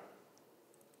 yeah,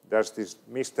 there's this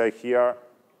mistake here.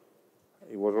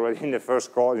 It was already in the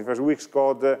first code, in the first week's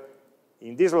code.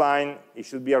 In this line, it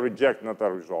should be a reject, not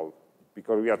a resolve,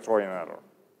 because we are throwing an error.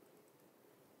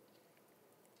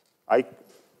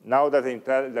 Now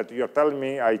that you're telling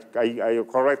me, I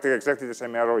corrected exactly the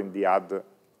same error in the add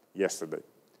yesterday.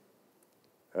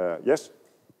 Yes? If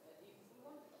we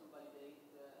wanted to validate,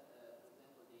 for example,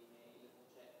 the email to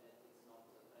check that it's not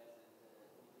present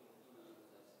between email users,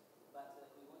 but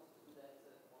we wanted to do that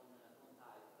on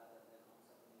type rather than on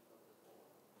submit of the form.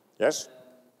 Yes?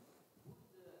 Would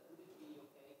it be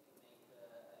okay to make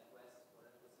a request for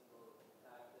every single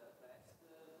typed text? Would that be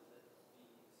security?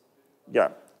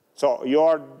 Yeah. So you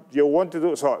want to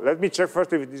do, so let me check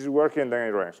first if this is working and then I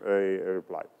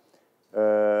reply.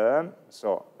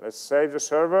 So let's save the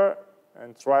server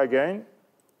and try again.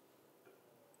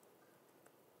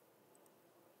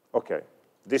 Okay,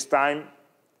 this time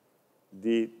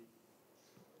the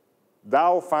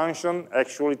DAO function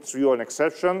actually threw an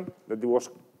exception that was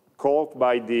called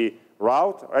by the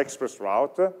route, express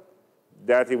route,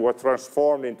 that it was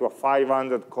transformed into a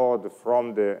 500 code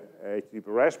from the HTTP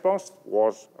response,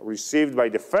 was received by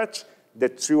the fetch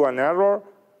that threw an error,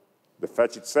 the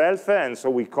fetch itself, and so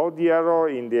we caught the error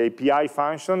in the API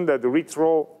function that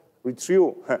rethrew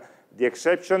the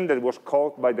exception that was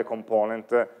caught by the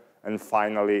component and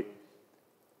finally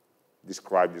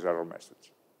described this error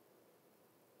message.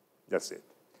 That's it.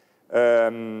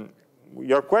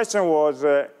 Your question was,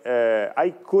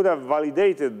 I could have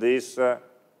validated this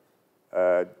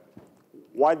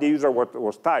while the user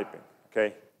was typing,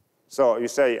 okay? So you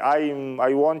say,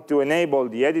 I want to enable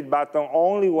the edit button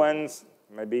only when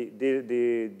maybe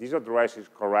this address is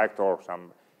correct or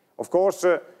some. Of course,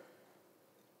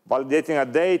 validating a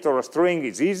date or a string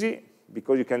is easy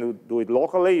because you can do it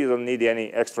locally. You don't need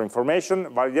any extra information.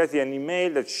 Validating an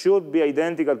email that should be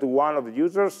identical to one of the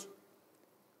users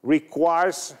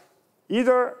requires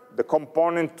either the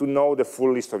component to know the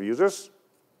full list of users,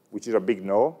 which is a big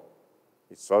no.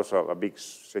 It's also a big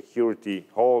security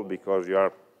hole because you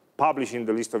are publishing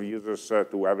the list of users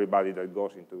to everybody that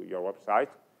goes into your website.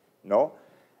 No.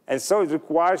 And so it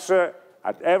requires,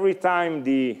 at every time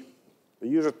the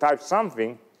user types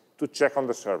something, to check on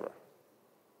the server.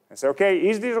 And say, okay,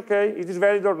 is this okay? Is this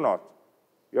valid or not?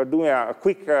 You're doing a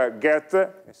quick get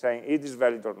and saying, is this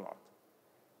valid or not?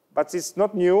 But it's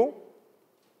not new.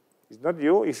 It's not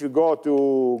new. If you go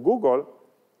to Google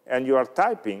and you are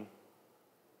typing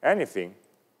anything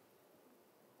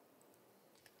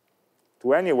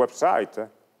to any website,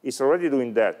 it's already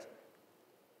doing that.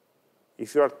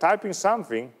 If you are typing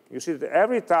something, you see that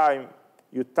every time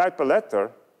you type a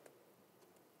letter,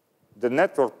 the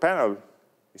network panel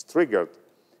is triggered.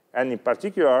 And in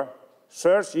particular,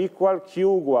 search equal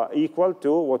Q equal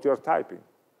to what you're typing.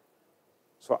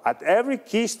 So at every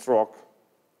keystroke,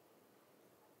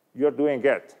 you're doing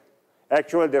get.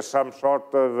 Actually, there's some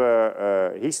sort of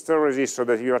hysteresis, so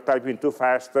that if you are typing too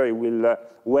fast, it will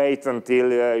wait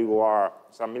until you are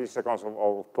some milliseconds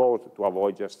of pause to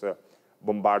avoid just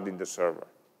bombarding the server.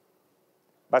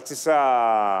 But it's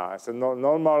a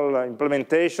normal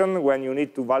implementation. When you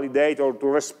need to validate or to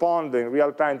respond in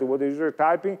real time to what the user is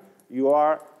typing, you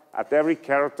are, at every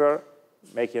character,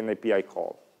 making an API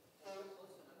call. Also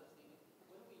another thing,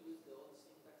 when we use the old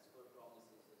syntax for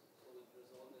promises, so with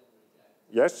resolve and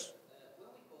reject. Yes?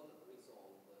 When we call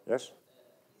resolve, Yes? is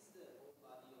the whole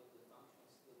body of the function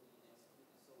still being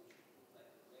executed? So we should put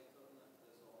like return,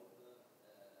 resolve,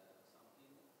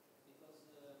 something? Because I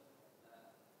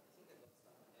think I got some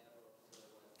errors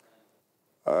last time.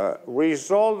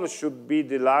 Resolve should be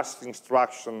the last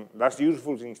instruction, last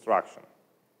useful instruction.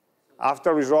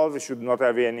 After resolve, it should not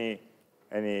have any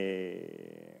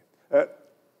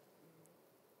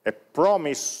a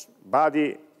promise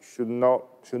body should not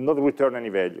return any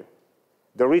value.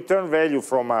 The return value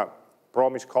from a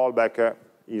promise callback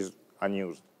is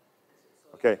unused.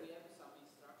 Okay. We have some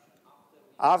instruction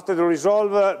After the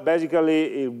resolve,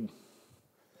 basically,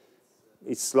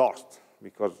 it's lost,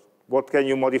 because what can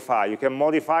you modify? You can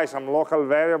modify some local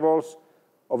variables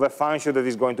of a function that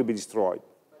is going to be destroyed.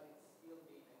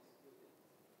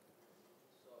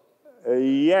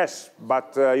 Yes,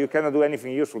 but you cannot do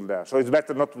anything useful there. So it's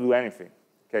better not to do anything.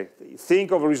 Okay?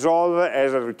 Think of resolve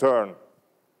as a return,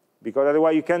 because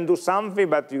otherwise you can do something,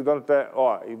 but you don't.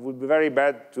 It would be very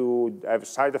bad to have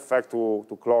side effect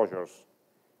to closures.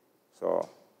 So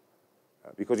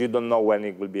because you don't know when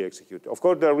it will be executed. Of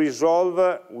course, the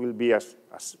resolve will be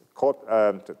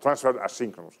transferred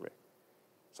asynchronously.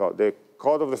 So the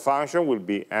code of the function will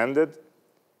be ended,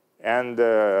 and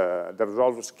the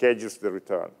resolve schedules the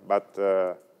return. But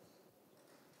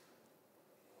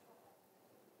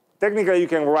technically, you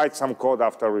can write some code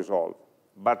after resolve,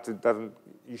 but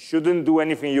you shouldn't do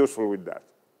anything useful with that.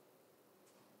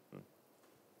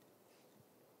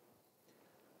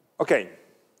 Okay.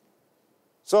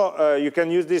 So you can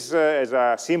use this as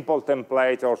a simple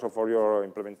template also for your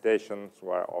implementations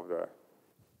of the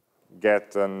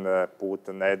get and put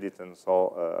and edit and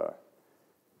so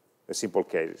the simple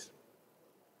cases.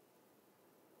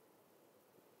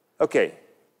 Okay,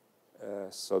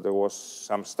 so there was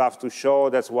some stuff to show.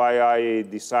 That's why I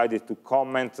decided to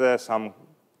comment some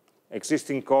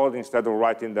existing code instead of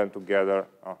writing them together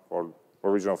for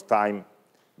reason of time,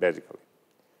 basically.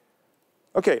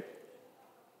 Okay,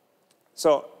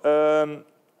 so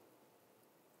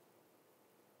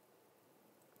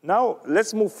now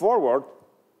let's move forward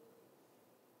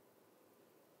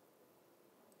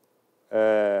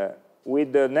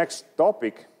with the next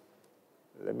topic.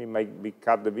 Let me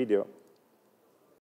cut the video.